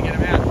bit hard to get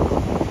them out.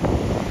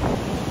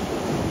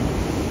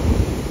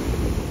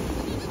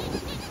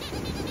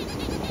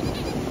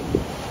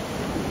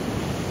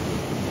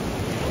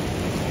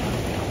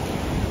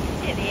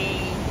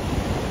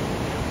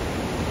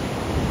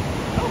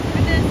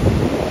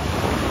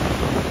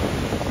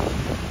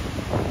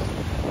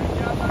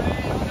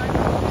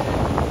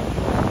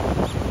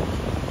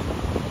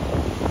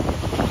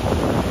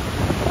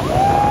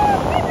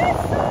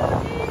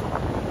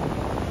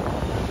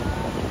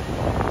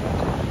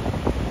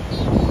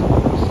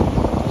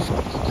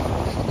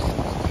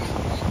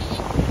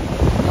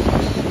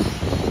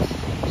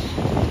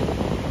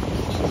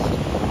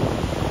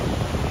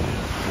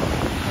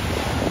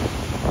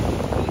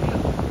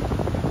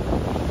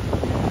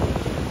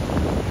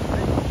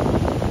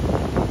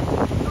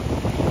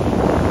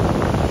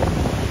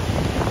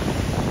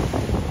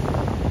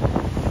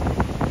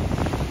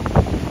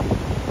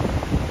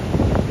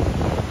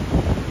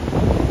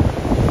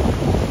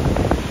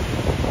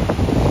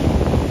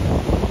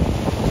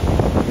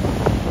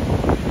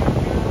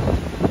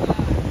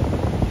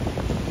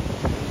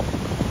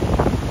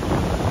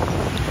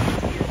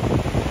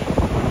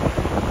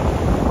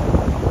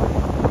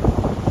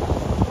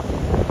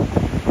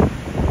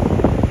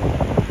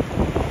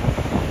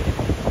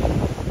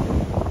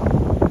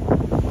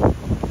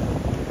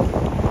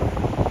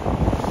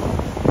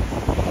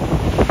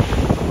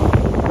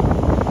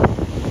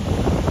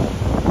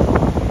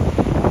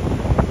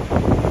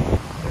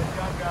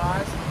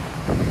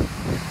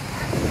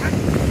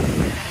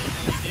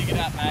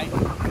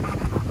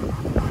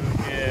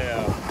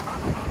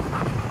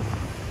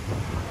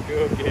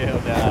 Good girl,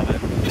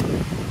 darling.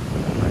 Yeah,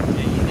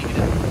 you think it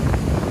is?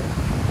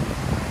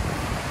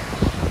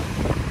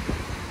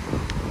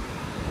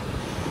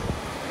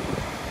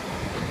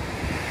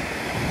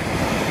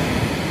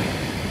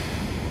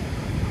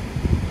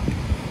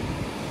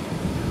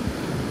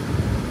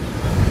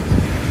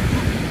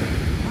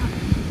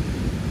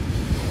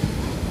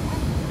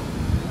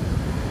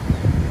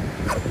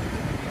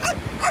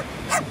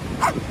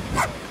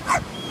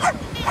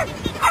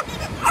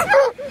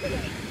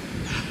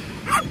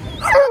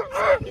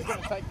 He's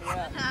going to take me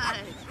out. No,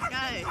 go.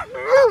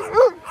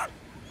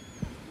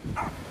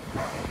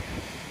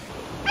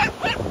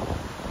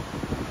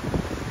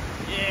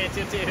 Yeah,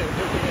 Tilt.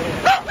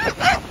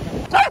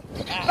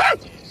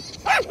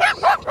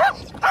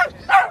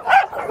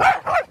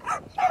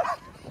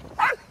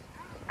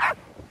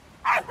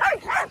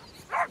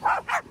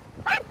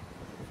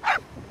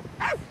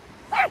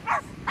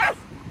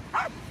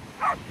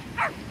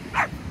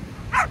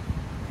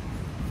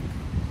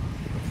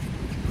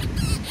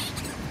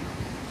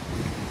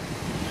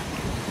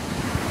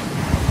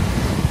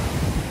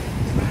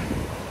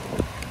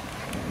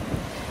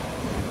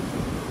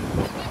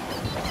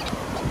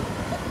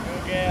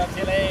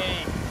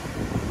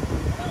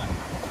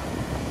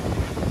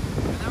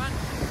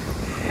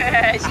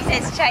 She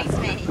says chase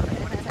me.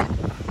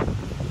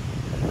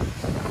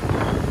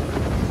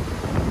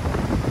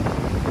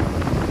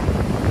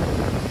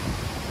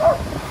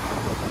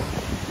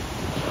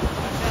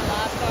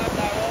 Last time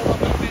they were all a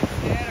little bit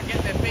scared of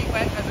getting their feet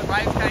wet as the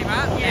waves came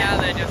up. Yeah.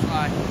 Now they're just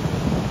like,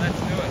 let's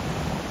do it.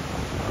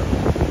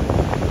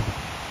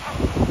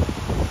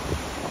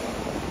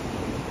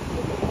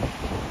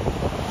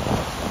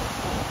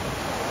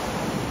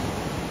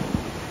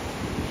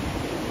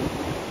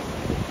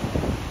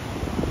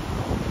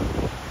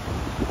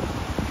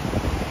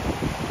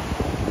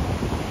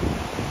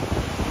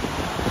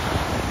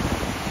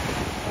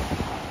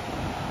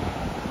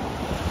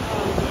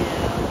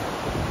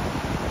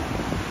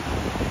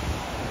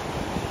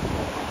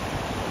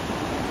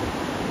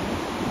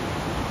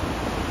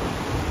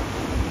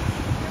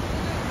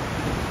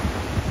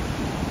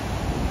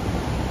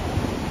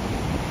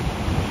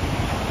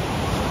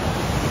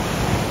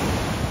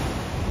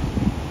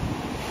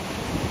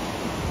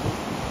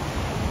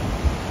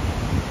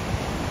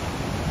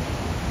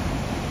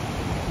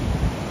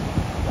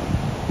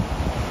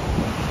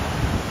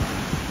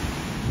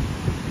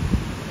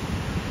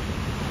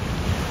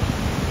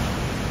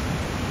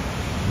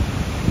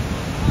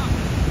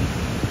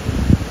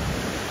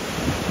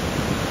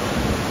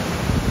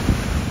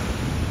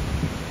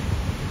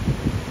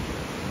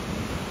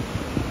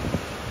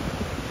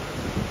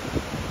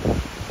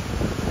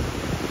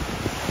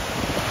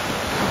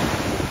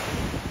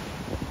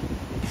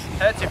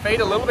 Hurts your feet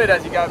a little bit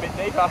as you go a bit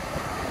deeper.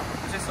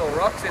 It's just all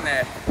rocks in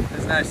there.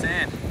 There's no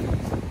sand.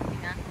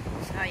 No,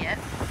 not yet.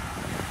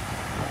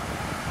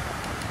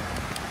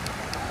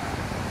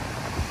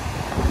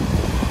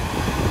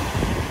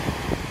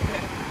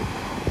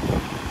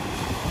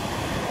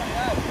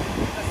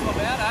 That's not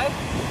bad, eh?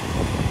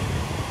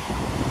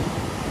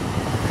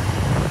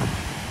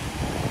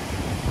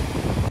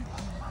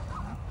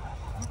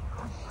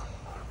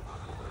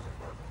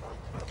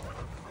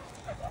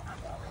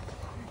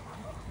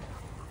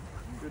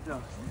 Good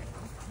job.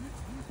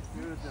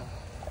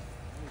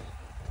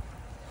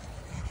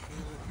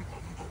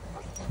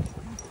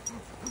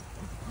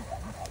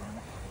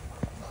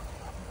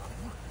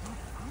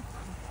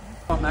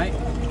 What, mate?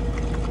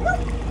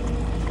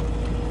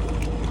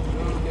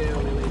 Good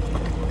girl, Lily.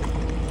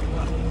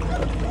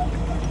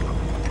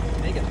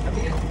 There you go. Up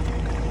you go.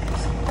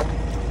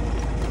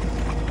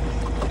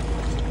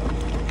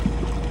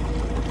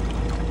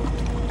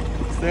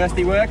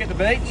 Thirsty work at the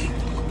beach.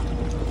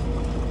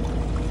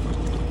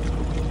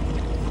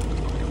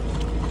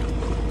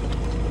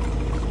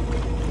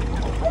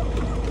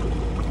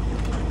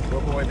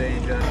 Good boy,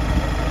 Danger.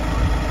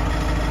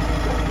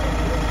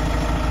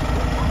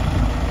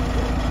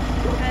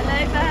 Hello,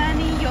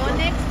 Barney. You're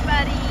next,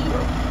 buddy.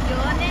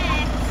 You're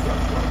next.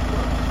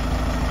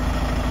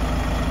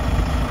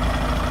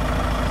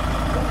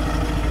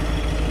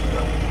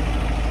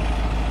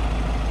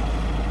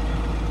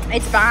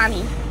 It's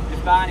Barney.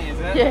 It's Barney, is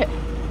it? Yeah.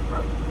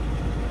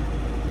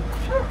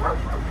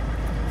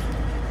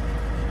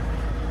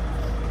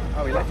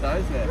 Oh, we left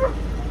those there.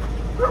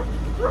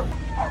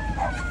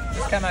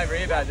 Just come over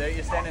here, bad dude.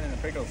 You're standing in the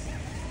prickles.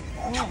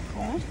 Oh,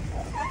 God.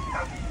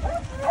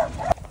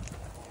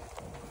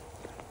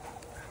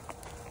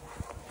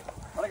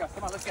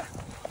 Come on, let's go.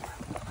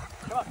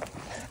 Come on.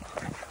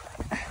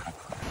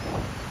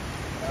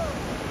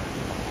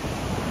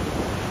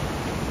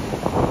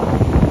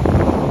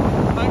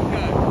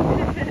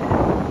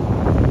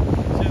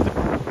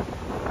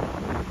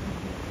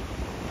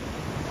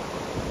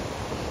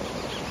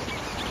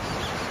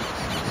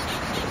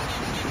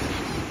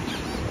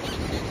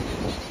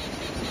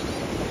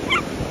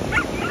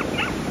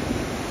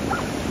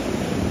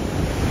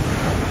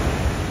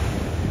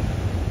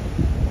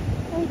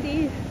 Oh,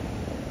 dear.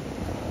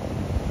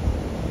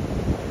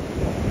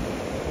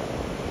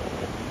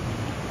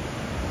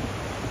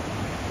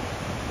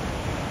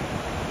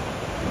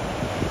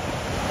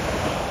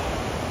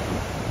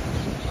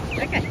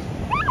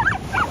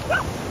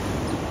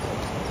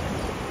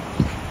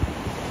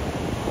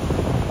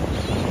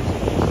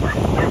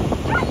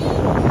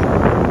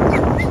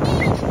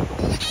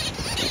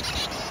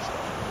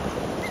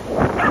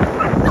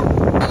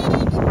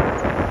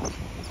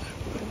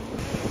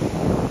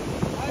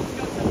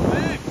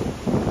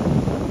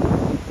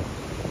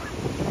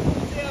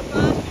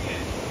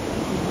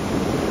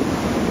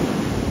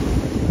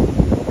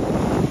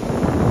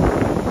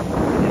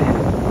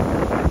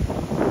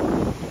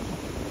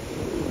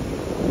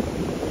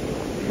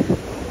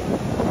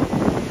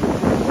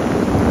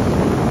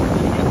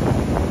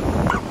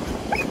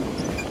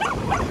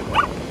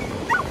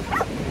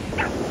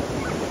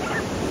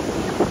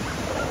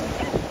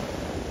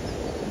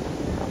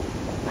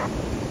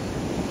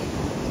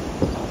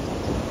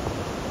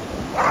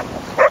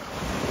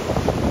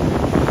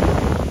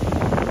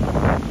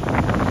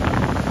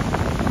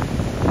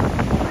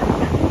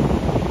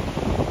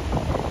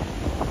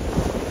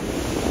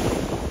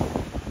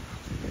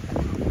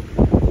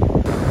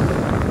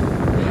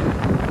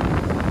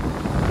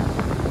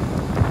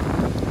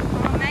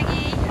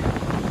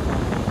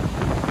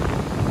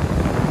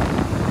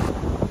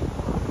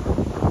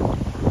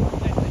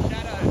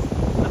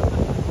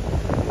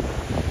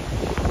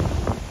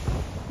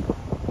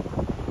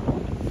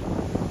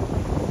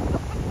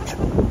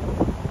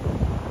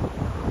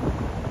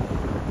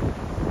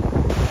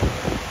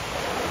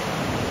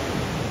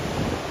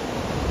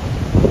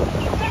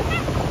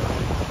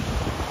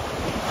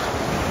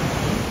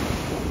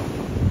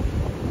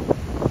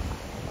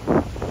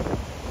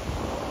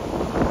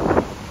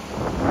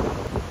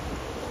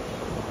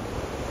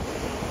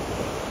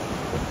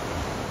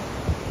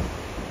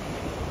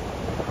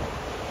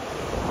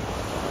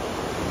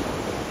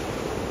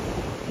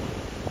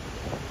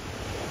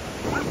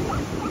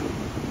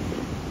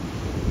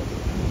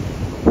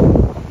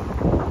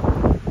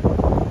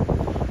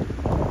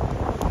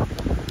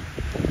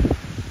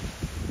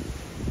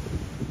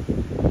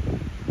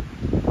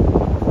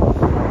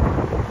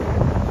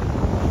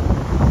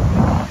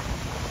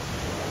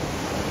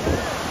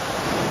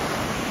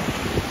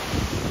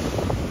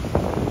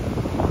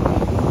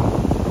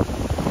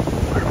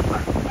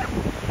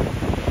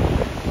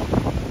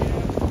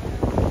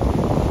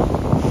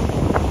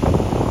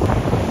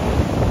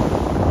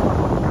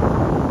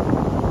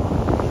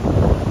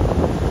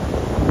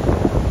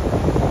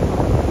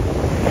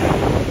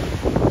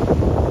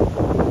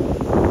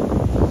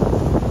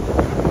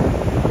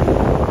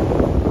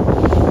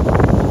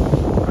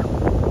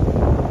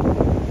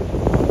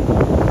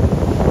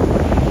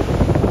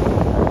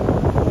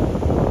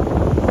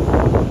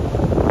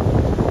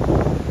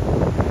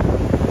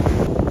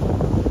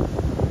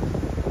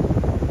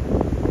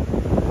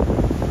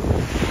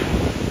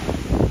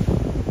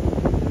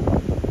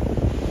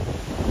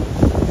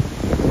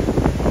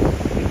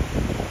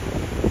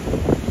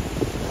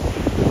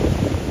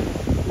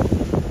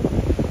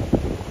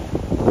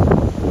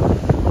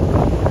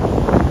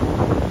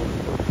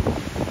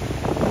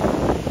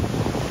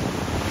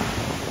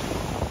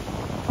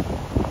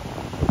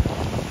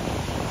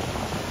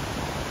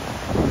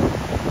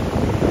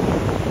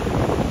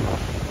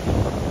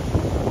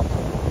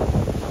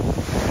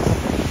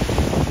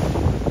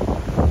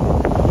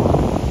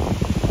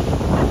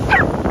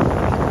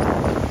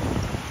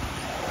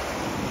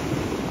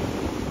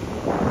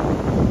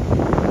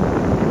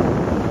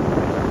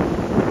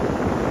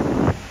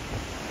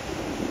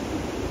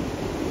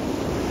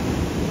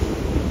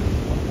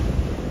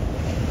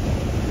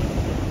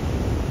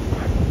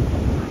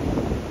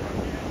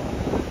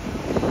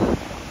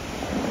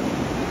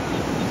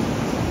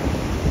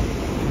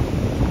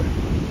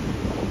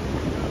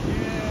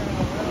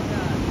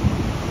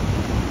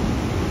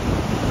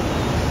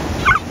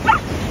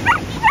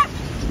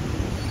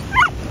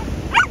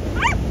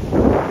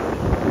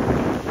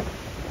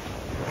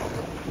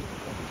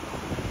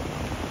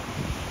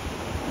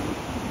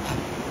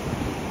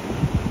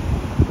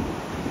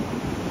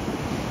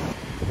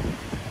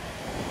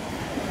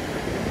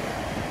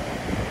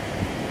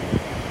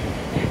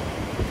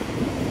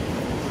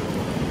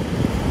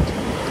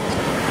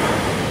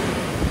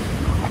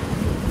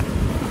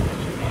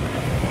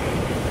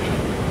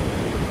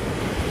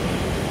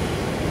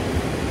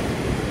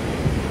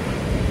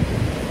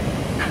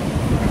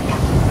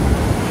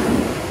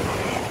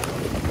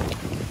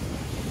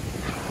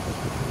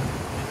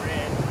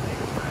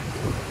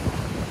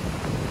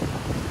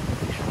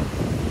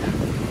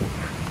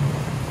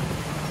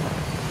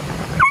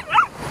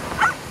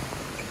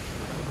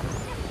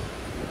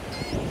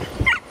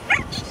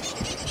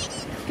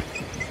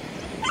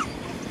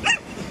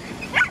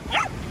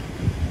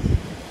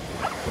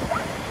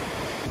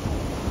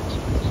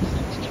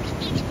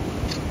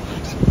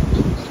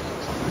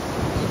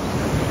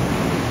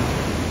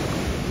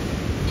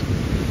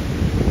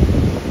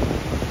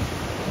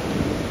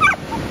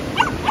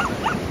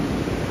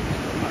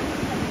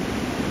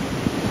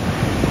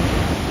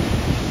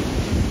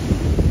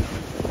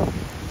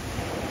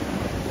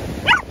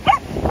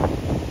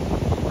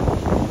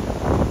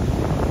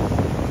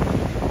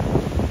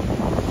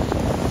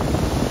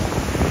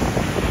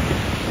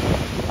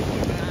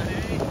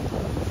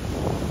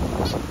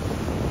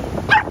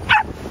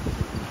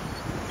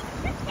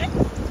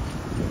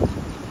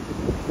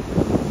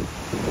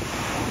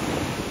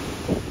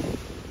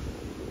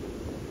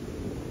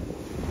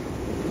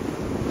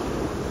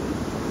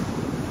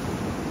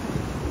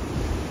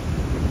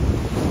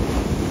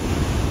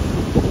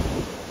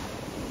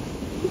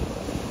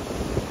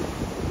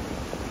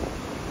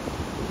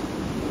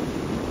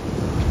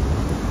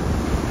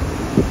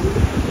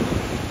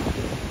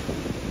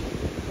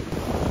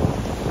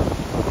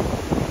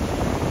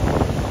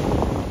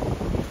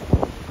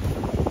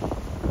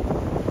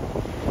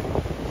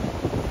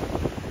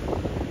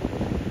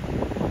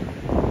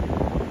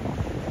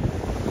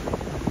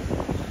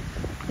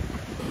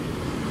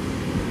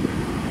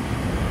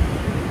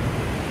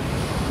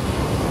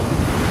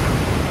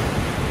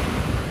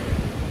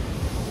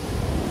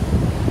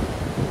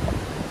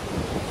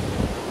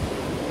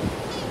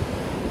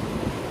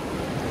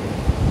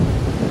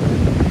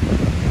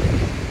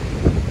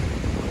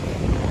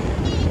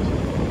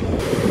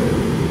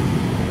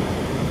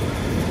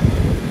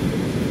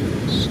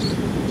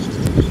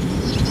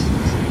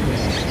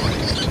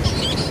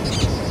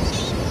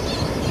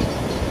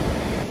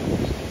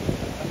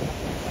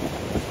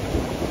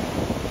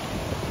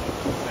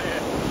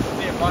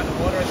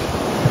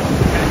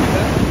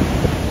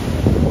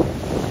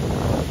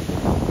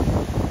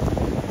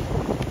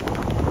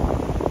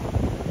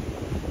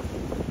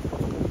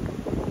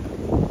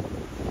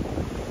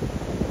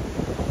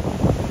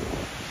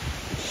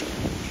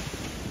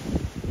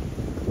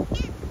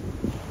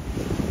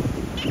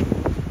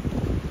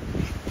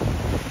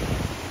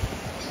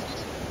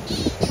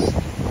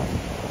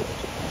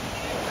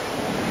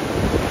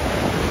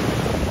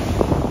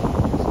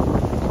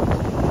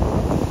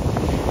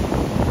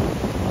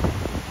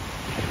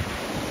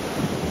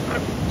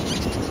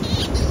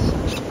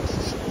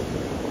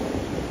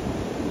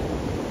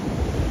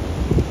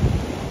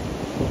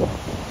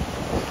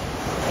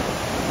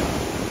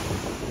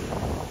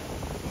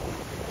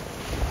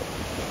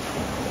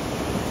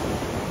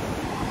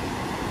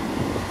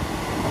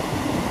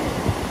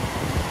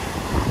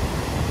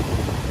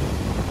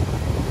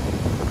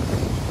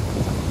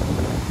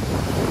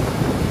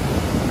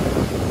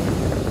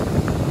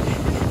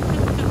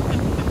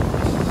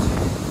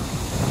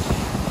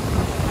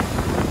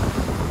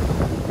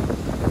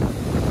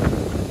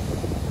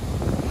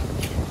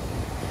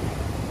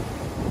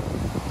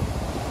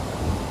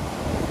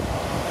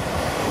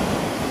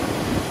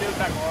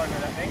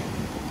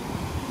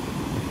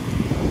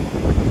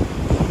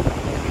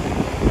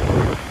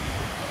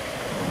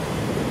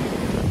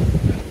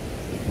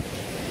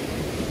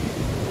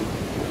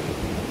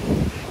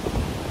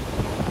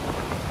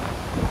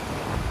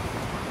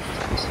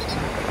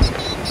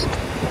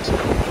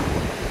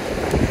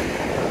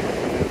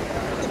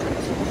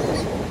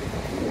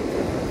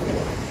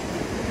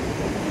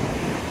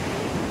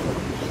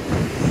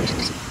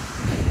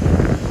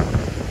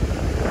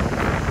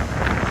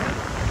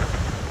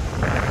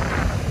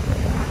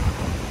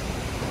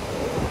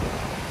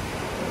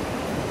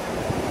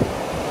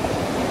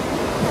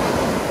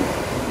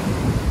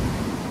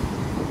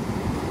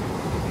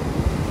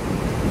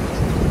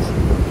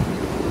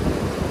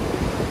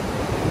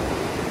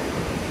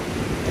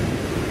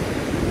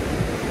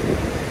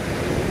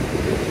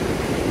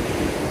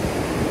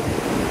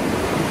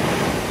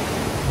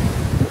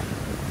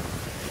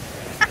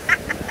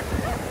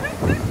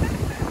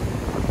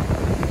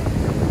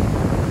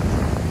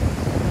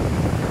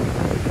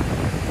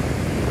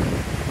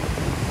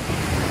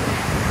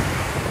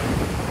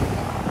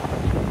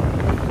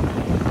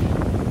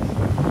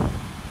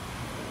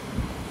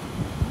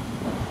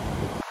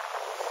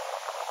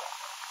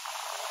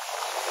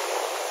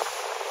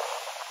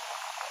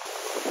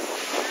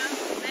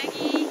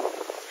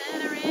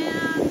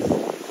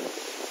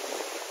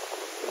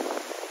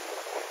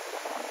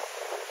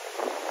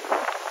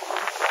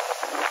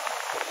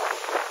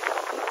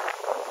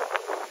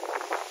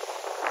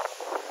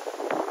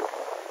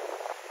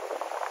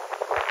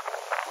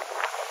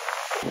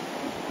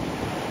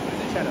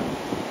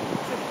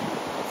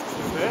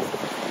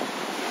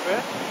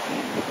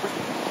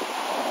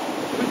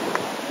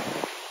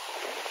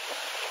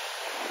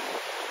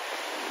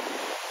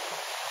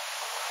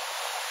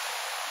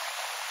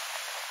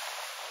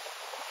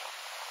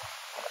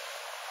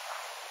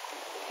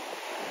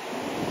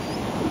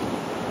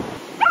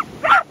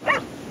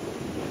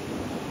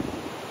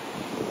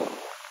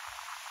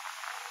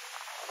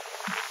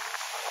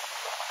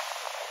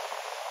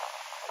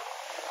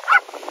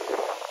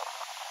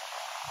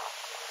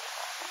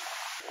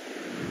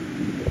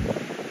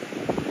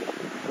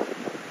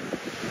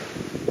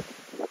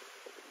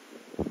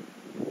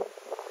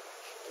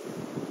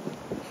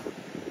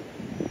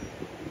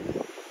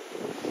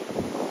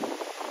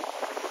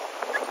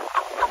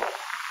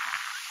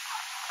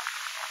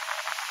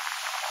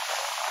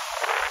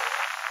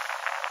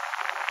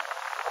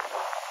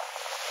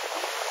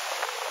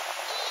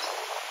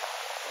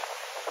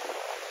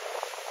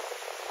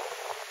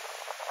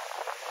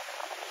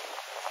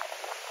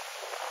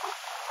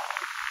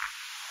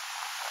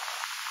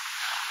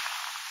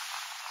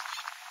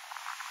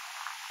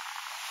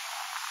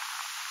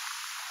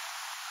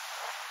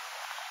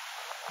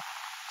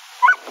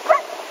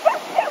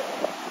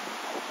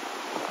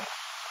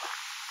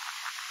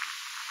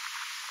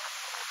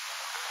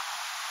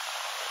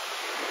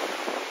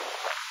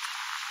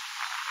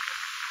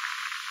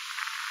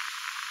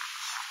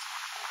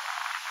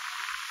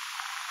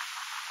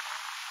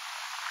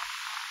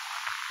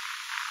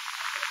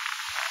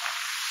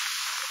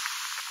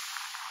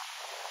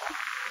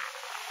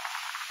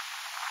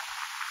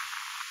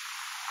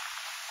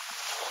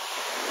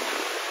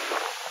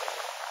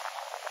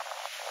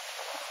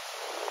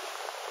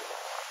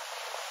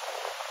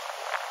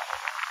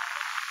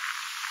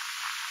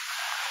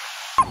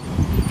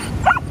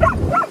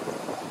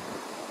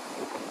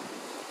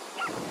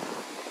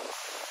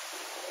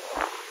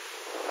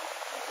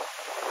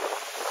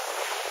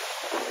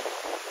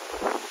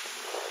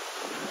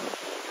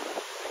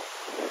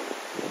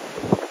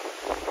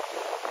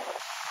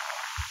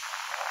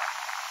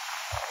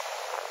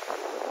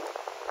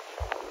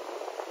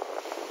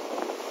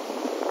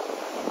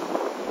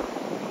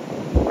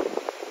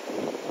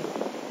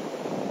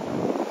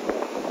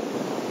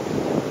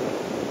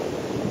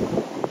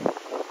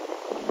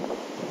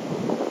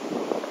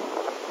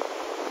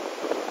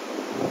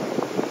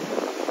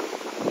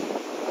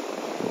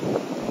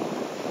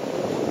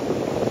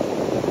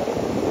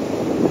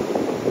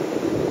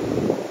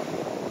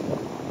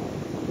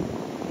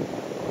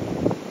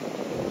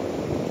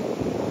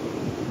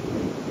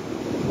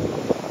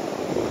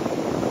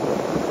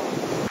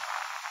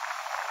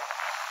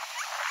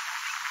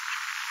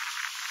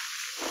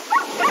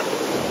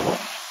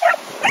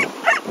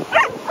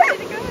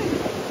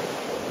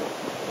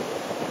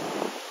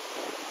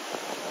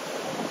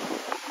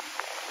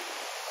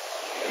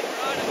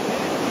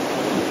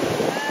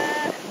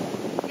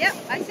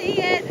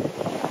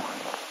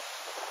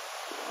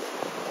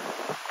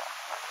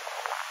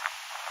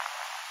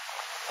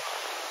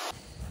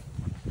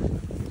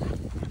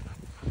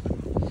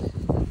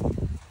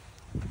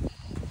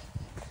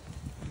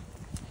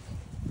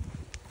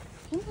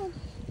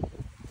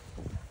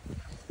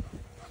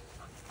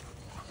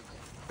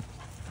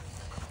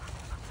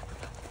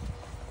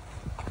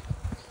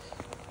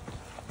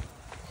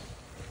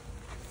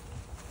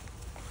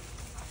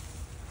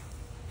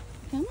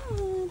 Come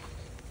on.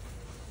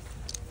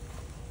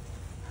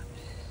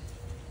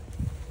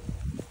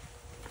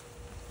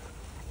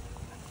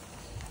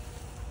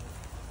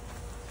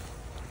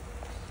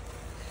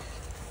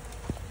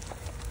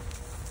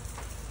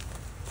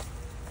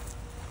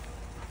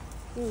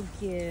 Good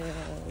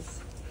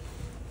girls.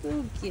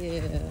 Good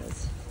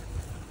girls.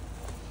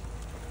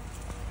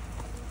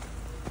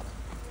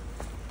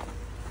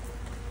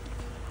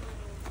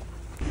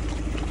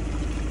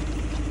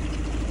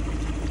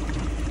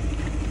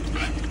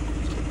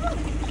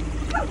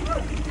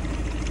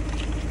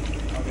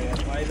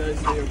 Okay,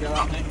 those two will go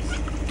up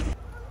next.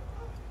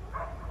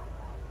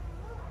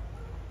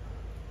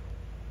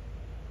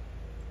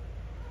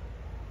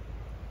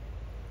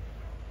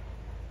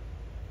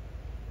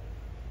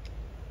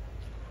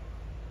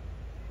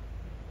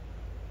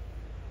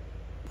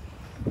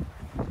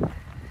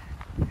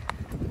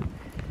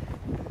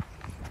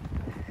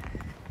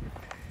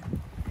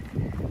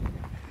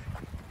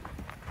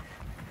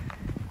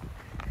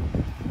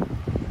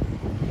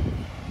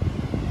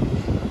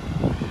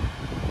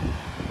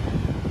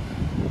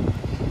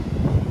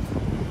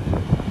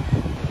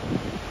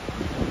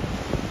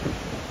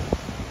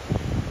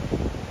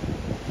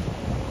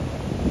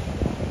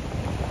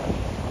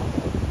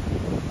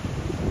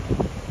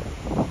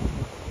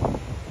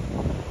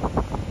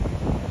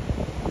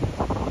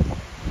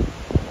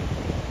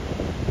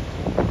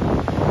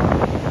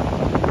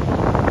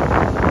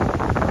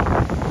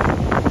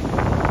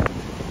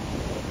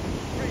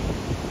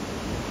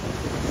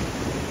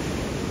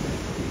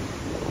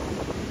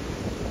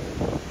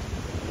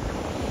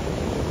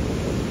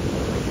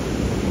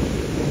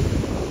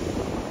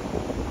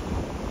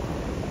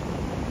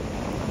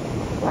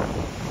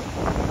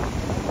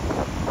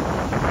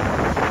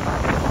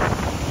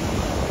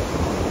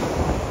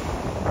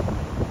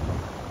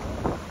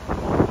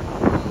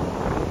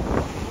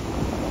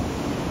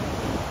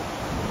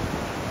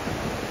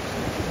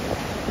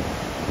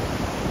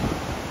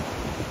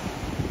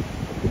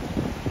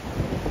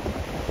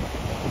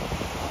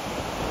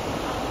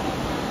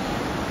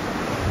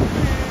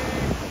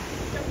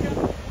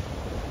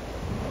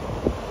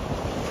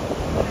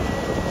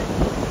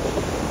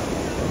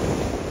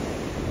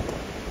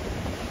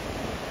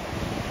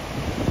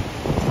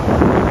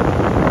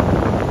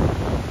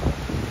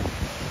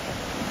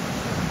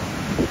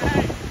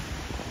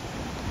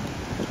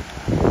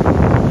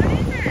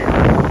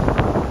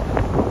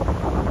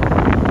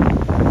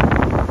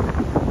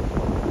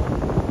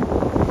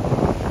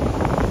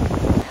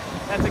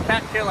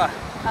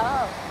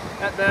 Oh.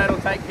 That bird will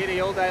take Kitty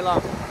all day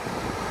long.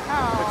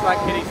 Oh. Looks like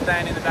Kitty's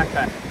staying in the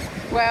backpack.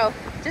 Well,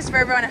 just for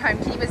everyone at home,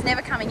 Kitty was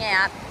never coming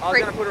out. I was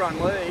going to put her on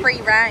lead.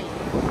 Free rein.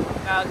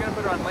 No, I was going to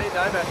put her on lead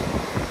though, but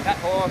that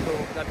horse,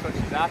 that's what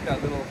she's after, a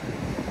little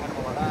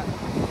animal like that.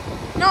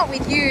 Not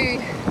with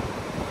you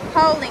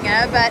holding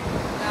her, but...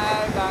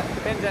 No, but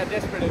depends how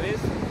desperate it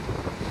is.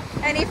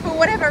 And if for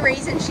whatever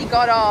reason she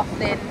got off,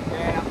 then...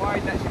 Yeah, I'm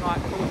worried that she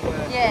might pull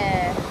the...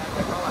 Yeah.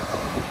 the collar.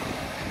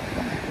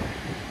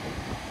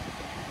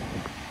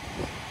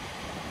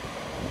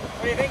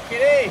 What do you think,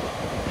 Kitty?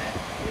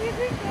 What do you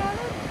think,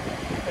 darling?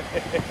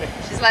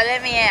 She's like,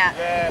 let me out.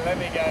 Yeah, let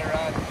me go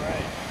run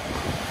free.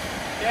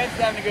 Jan's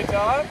having a good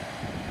time.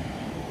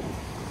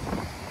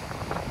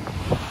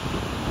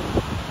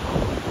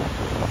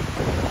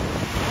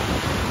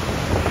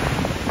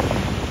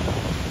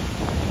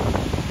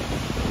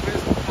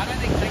 I don't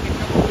think they can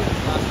come with us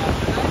last night,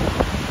 do they?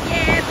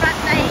 Yeah, but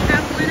they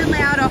weren't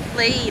allowed off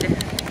lead.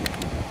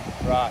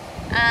 Right.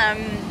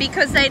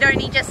 Because they'd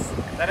only just...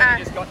 They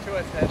only just got to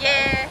us.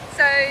 Yeah,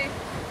 so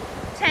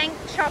Tank,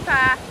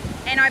 Chopper,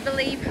 and I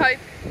believe Hope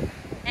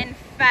and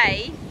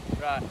Faye.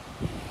 Right.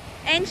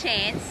 And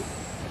Chance.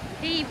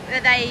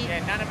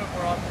 Yeah, none of them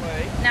were on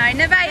lead.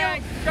 No,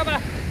 Nevaeh.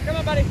 Chopper, come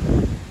on, buddy.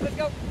 Let's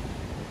go.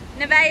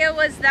 Nevaeh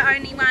was the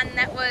only one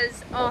that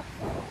was off,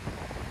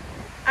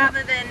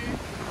 other than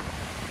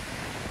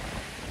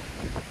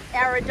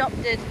our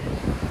adopted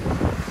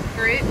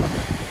group.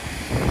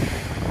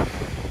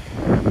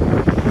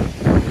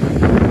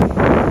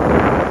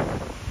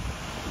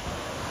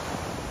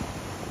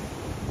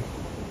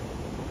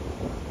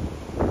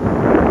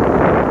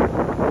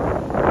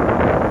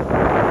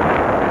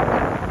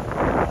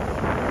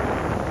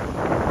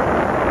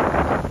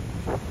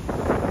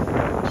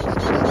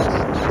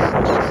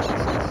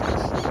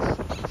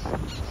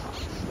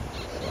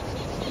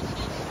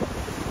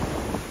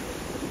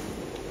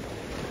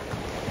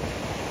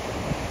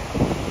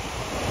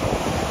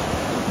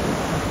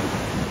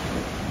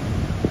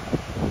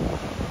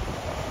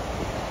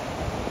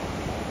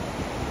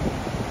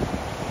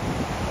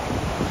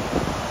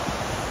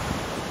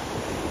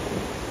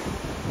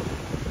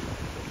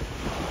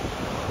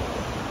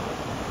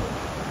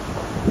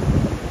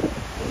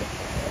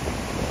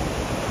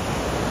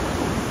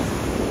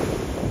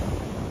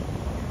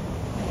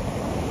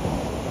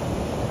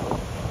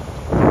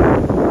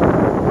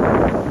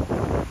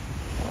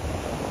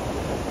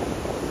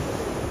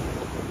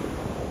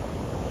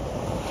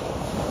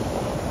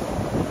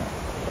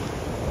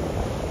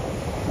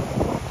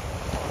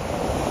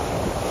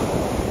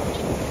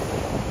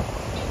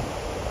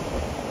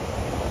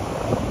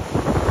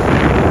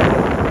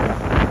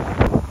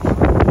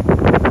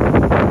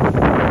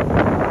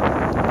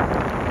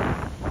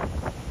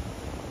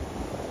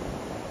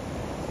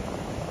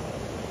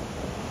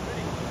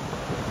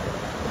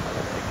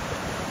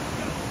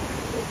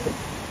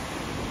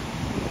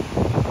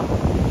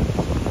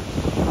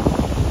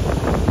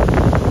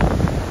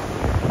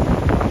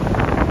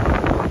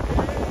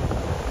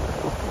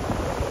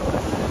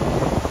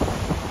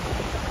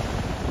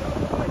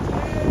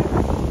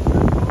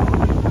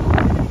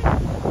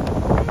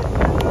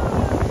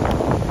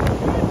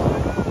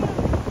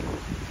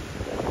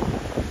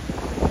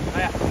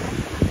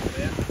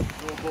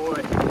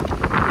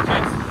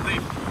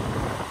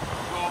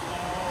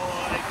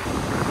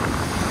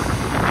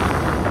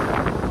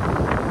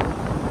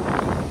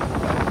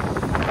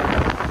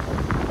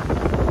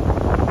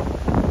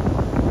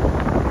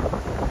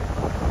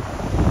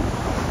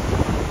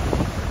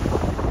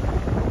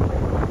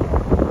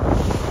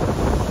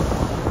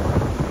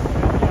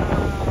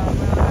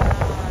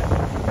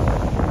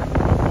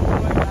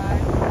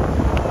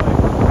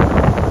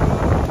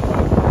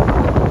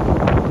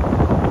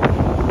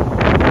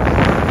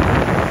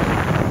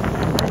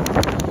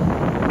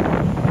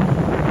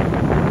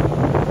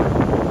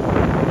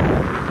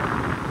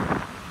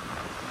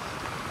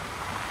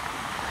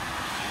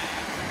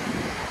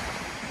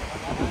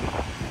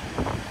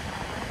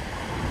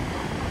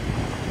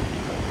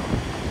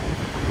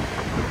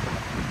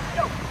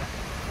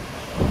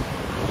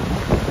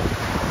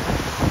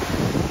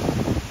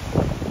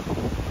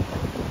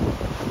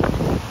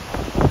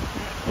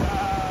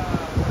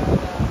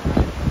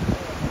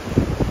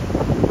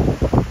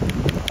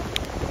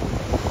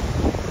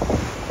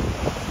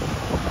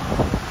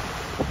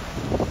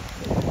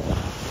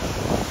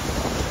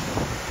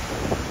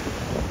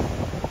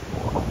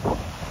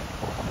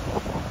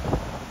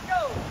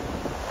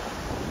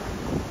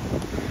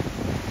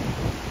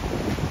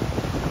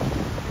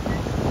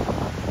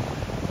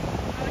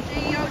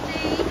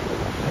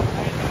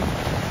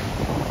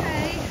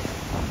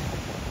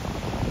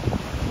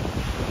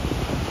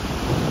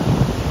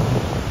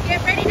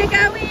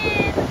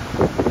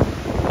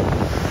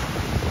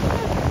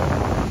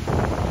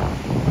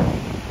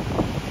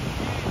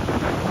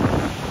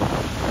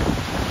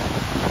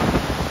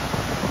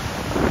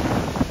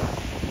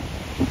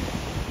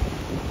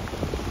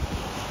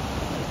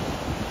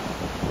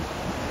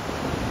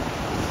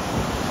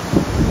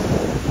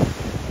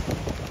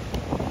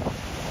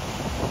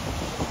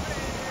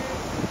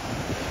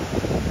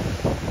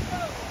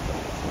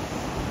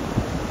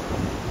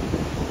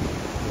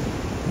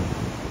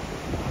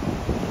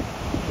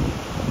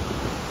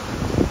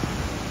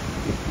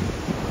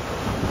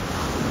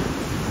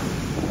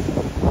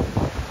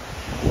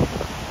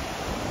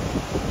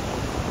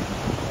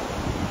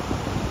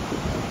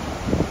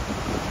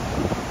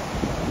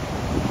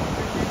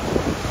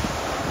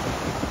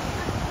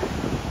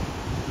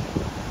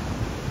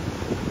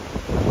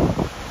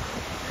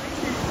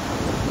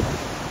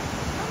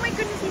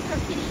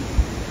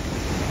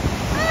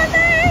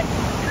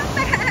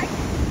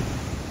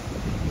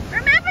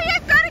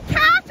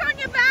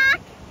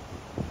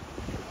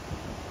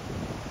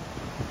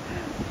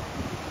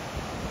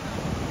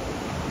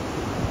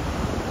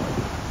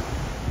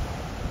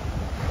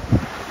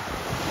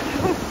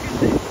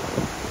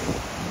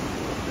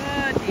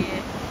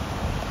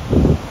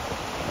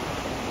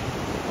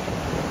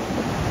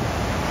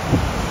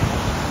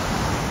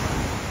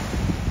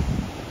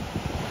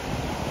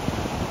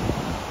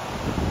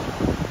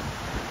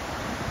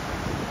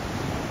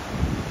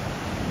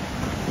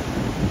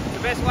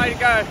 best way to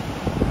go?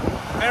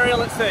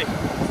 Ariel at sea.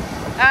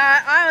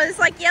 I was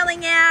like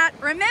yelling out,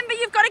 remember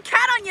you've got a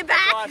cat on your back.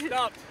 That's why I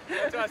stopped.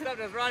 That's why I stopped.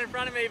 It was right in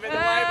front of me, but the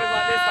wave was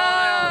like this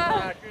high. I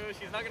was like, oh,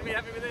 she's not going to be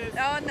happy with this.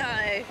 Oh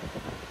no.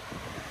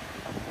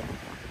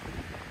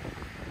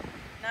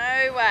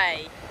 No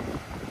way.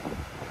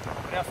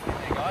 What else is in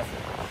there, guys?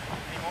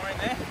 Any more in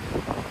there?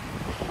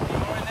 Any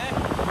more in there?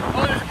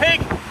 Oh, there's a pig!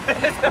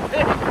 There's a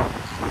pig!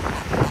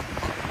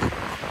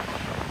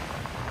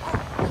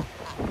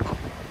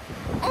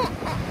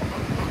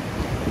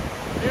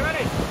 Are you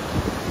ready?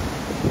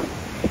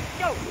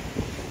 Go!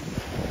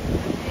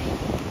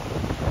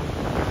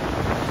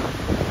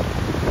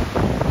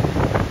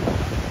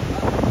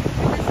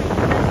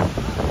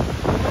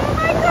 Oh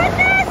my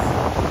goodness!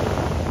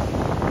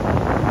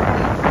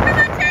 Come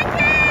on,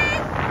 turkey!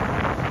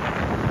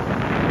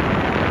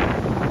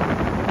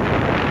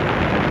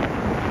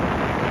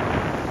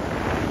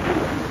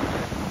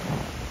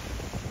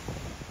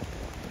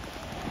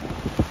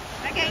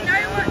 Okay, no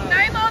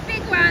more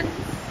big ones.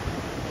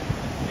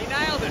 He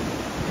nailed it.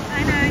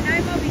 I know, no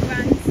more big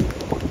ones.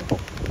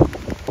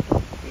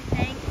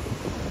 Thanks.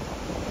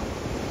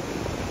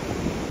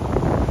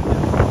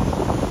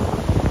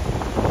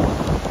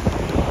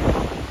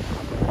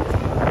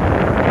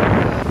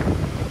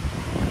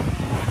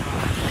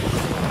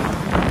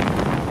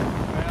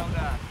 Well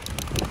done.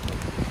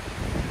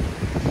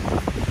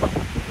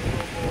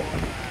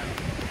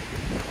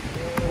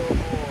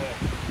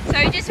 So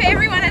just for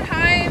everyone at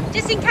home,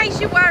 just in case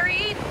you're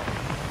worried,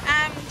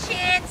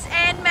 Chance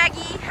and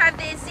Maggie have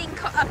their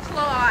zinc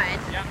applied.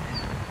 Yep.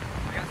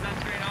 They got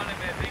sunscreen on and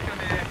their zinc on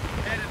their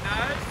head and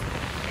nose.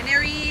 And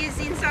their ears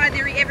inside,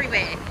 they're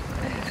everywhere.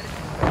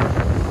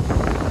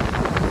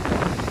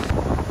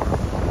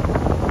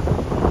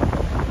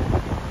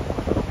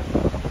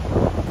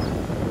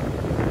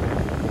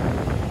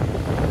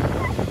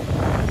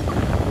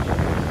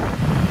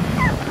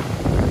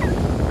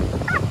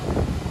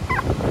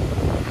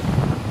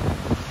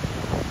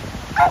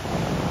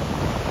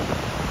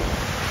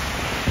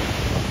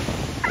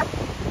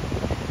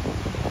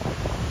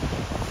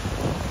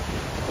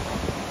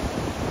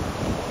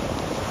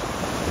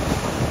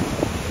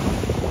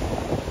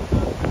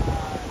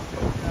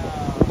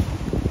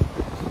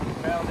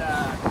 Well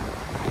done.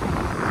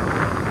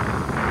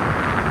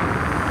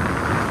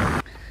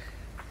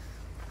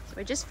 So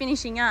we're just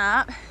finishing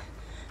up.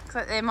 Looks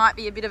like there might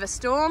be a bit of a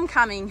storm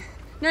coming.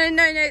 No,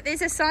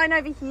 there's a sign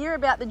over here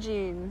about the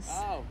dunes.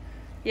 Oh.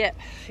 Yep,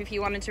 if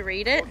you wanted to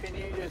read it. Can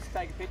you just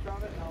take a picture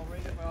of it and I'll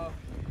read it while...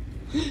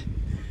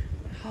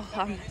 Oh,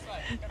 Come around this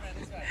way. Come around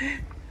this way.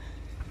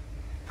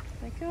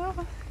 like,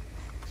 oh,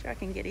 sure I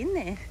can get in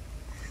there.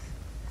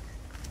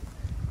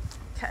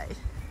 Okay.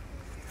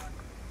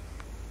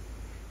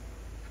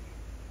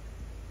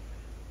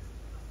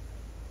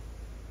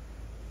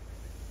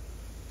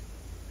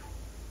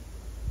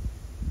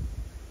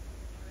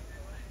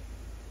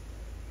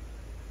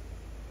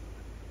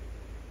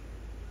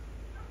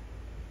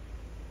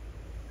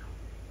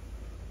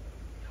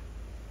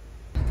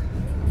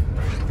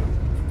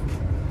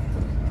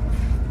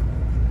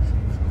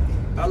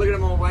 Oh, look at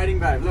them all waiting,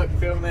 babe. Look,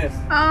 film this.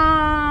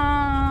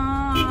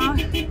 Oh,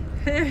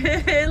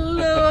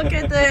 look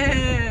at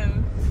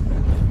them.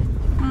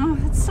 Oh,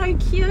 that's so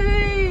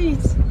cute.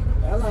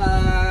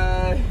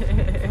 Hello.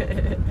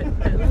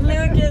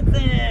 Look at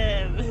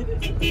them.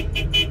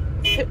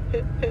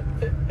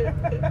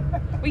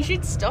 We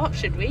should stop,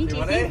 should we? Do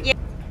you think? Yeah.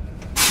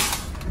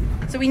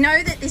 So we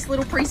know that this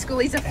little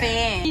preschool is a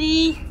fan.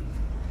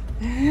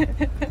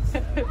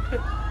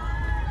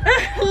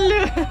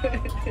 Look.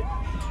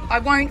 I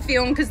won't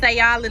film because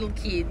they are little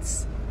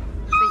kids.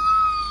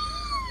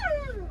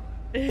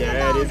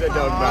 Yeah, it is a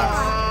dog box.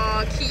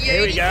 Oh, cute.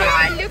 Here we go.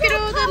 Oh, look at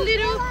all the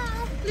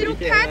little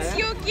pats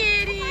you're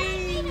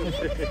getting.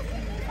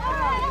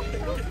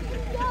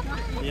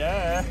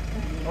 Yeah.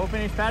 All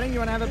finished patting? You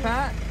want to have a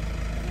pat?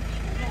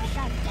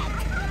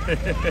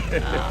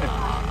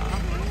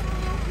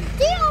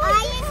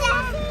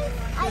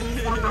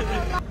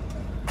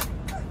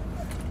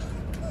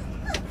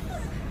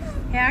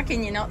 How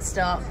can you not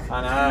stop?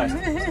 I know.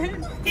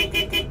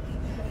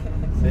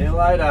 See you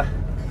later.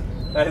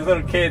 Those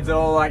little kids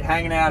all like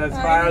hanging out as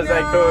far as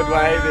they could,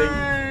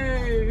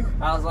 waving.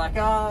 I was like,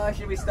 oh,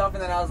 should we stop?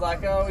 And then I was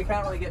like, oh, we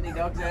can't really get any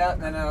dogs out.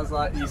 And then I was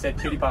like, you said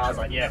cutie pie. I was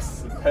like,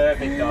 yes,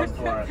 perfect dog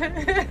for it.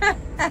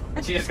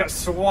 And she just got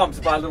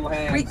swamped by little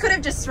hands. We could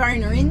have just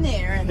thrown her in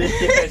there. And yeah,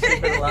 she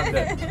could have loved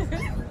it.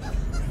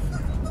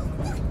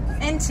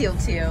 And Till.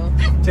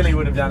 Tilly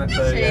would have done it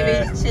too.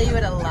 She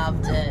would have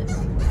loved it.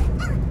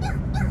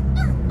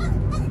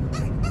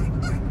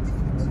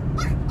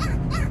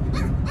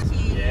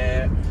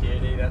 Yeah,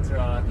 cutie, that's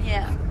right.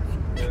 Yeah.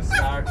 You're a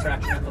star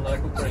attraction at the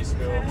local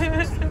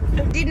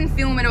preschool. Didn't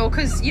film it all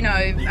because, you know,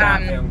 you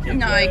can't film kids.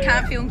 No, you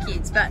can't film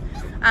kids, but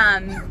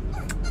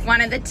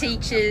one of the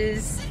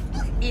teachers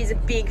is a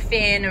big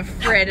fan of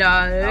Fredo.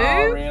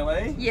 Oh,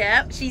 really?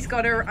 Yep, she's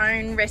got her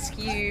own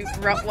rescue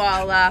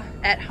Rottweiler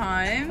at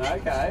home.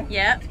 Okay.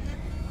 Yep.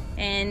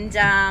 And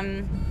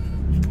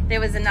there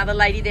was another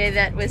lady there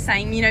that was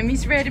saying, you know,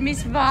 Miss Red and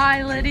Miss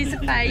Violet is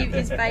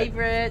his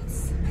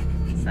favourites.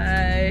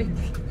 So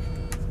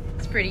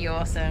it's pretty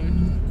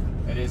awesome.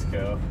 It is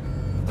cool.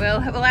 We'll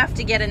have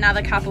to get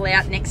another couple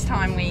out next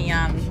time we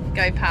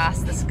go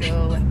past the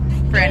school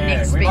for our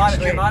next beach trip.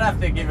 We might have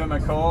to give them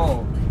a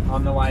call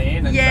on the way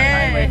in and say,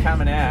 hey, we're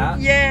coming out.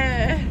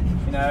 Yeah.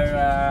 You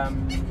know,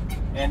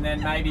 and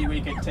then maybe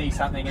we could tee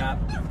something up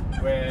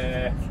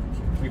where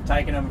we've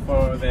taken them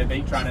for their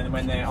beach run, and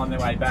when they're on their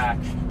way back,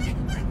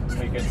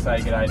 we could say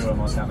g'day to them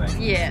or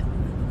something. Yeah,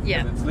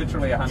 yeah. It's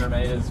literally 100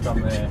 metres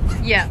from there.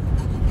 Yeah.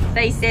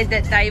 They said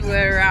that they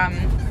were,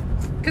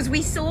 because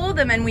we saw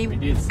them and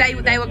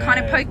they were kind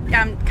of a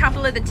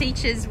couple of the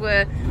teachers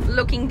were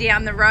looking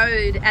down the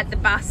road at the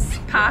bus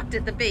parked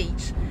at the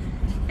beach.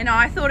 And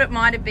I thought it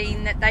might have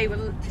been that they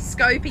were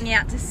scoping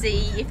out to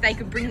see if they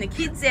could bring the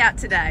kids out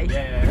today.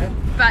 Yeah.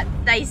 But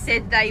they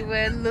said they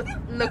were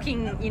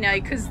looking, you know,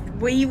 because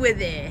we were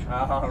there.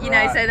 Oh, you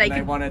know, so they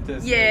could, wanted to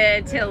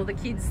tell the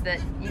kids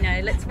that, you know,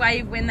 let's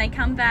wave when they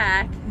come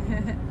back.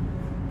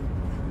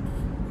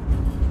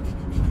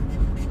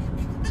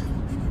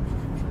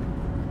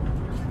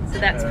 So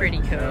that's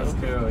pretty cool. That's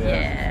cool,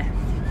 yeah.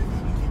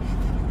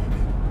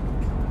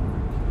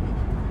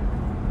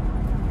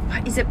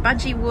 Is it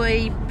Budgie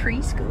Boy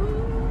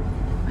Preschool,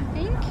 I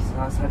think?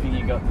 I was hoping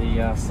you got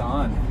the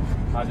sign.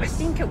 I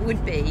think it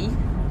would be,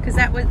 because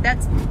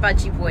that's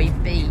Budgie Boy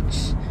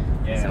Beach.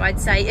 Yeah. So I'd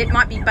say it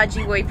might be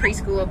Budgie Boy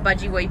Preschool or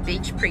Budgie Boy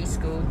Beach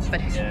Preschool,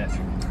 but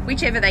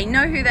whichever, they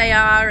know who they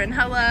are, and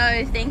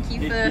hello, thank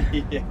you for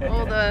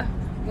all the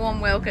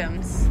warm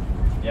welcomes.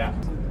 Yeah.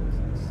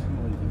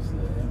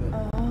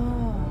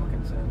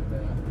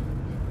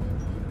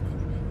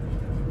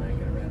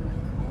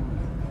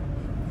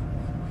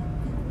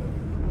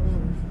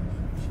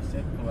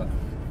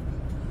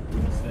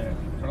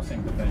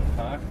 But they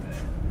parked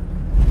there.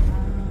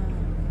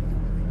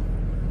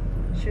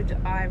 Should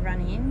I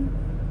run in?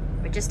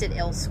 We're just at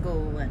L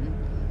School and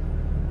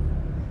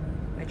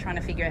we're trying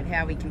to figure out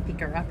how we can pick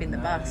her up in the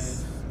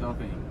bus.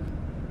 Stopping.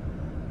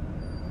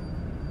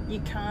 You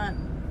can't.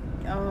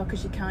 Oh,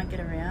 because you can't get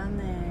around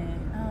there.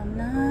 Oh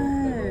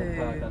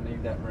no. I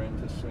need that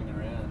room to swing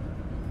around.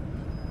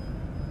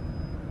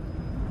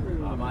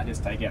 I might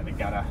just take out the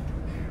gutter.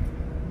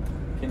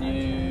 Can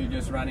you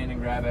just run in and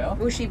grab Elle?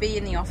 Will she be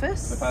in the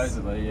office?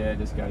 Supposedly, yeah.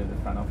 Just go to the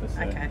front office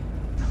there. Okay.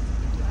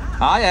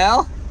 Hi,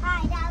 Elle.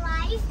 Hi, Dad.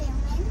 Why are you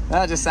filming?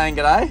 No, just saying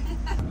g'day.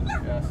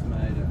 Just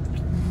made it.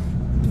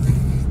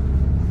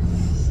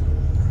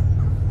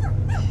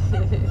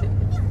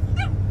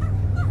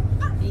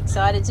 You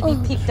excited to be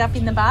picked up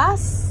in the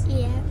bus?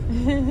 Yeah.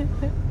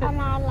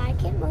 And I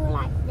like it more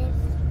like this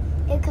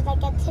because I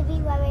get to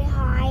be very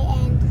high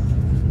and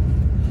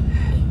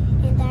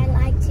I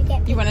like to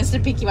get... You want us to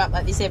pick you up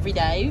like this every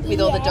day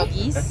with all the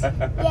doggies?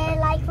 Yeah,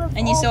 like with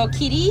And you saw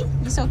Kitty?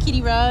 You saw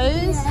Kitty Rose?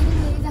 Yeah,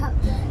 he's up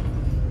there.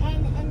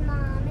 And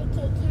Mom and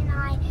Kate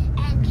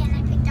and can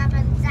I pick up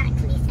at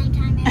exactly the same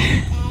time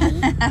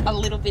every day? A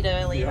little bit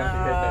early.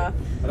 I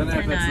don't know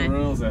if that's the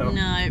rules, Elle.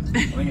 No. I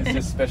think it's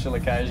just special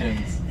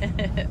occasions.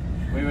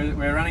 We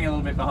were running a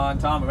little bit behind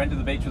time. We went to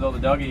the beach with all the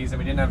doggies and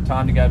we didn't have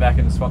time to go back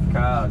and swap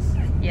cars.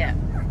 Yeah.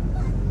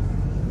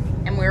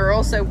 And we were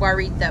also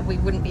worried that we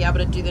wouldn't be able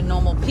to do the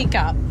normal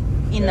pickup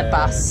in the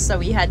bus, so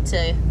we had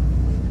to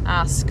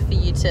ask for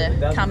you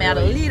to come out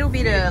a little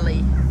bit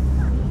early.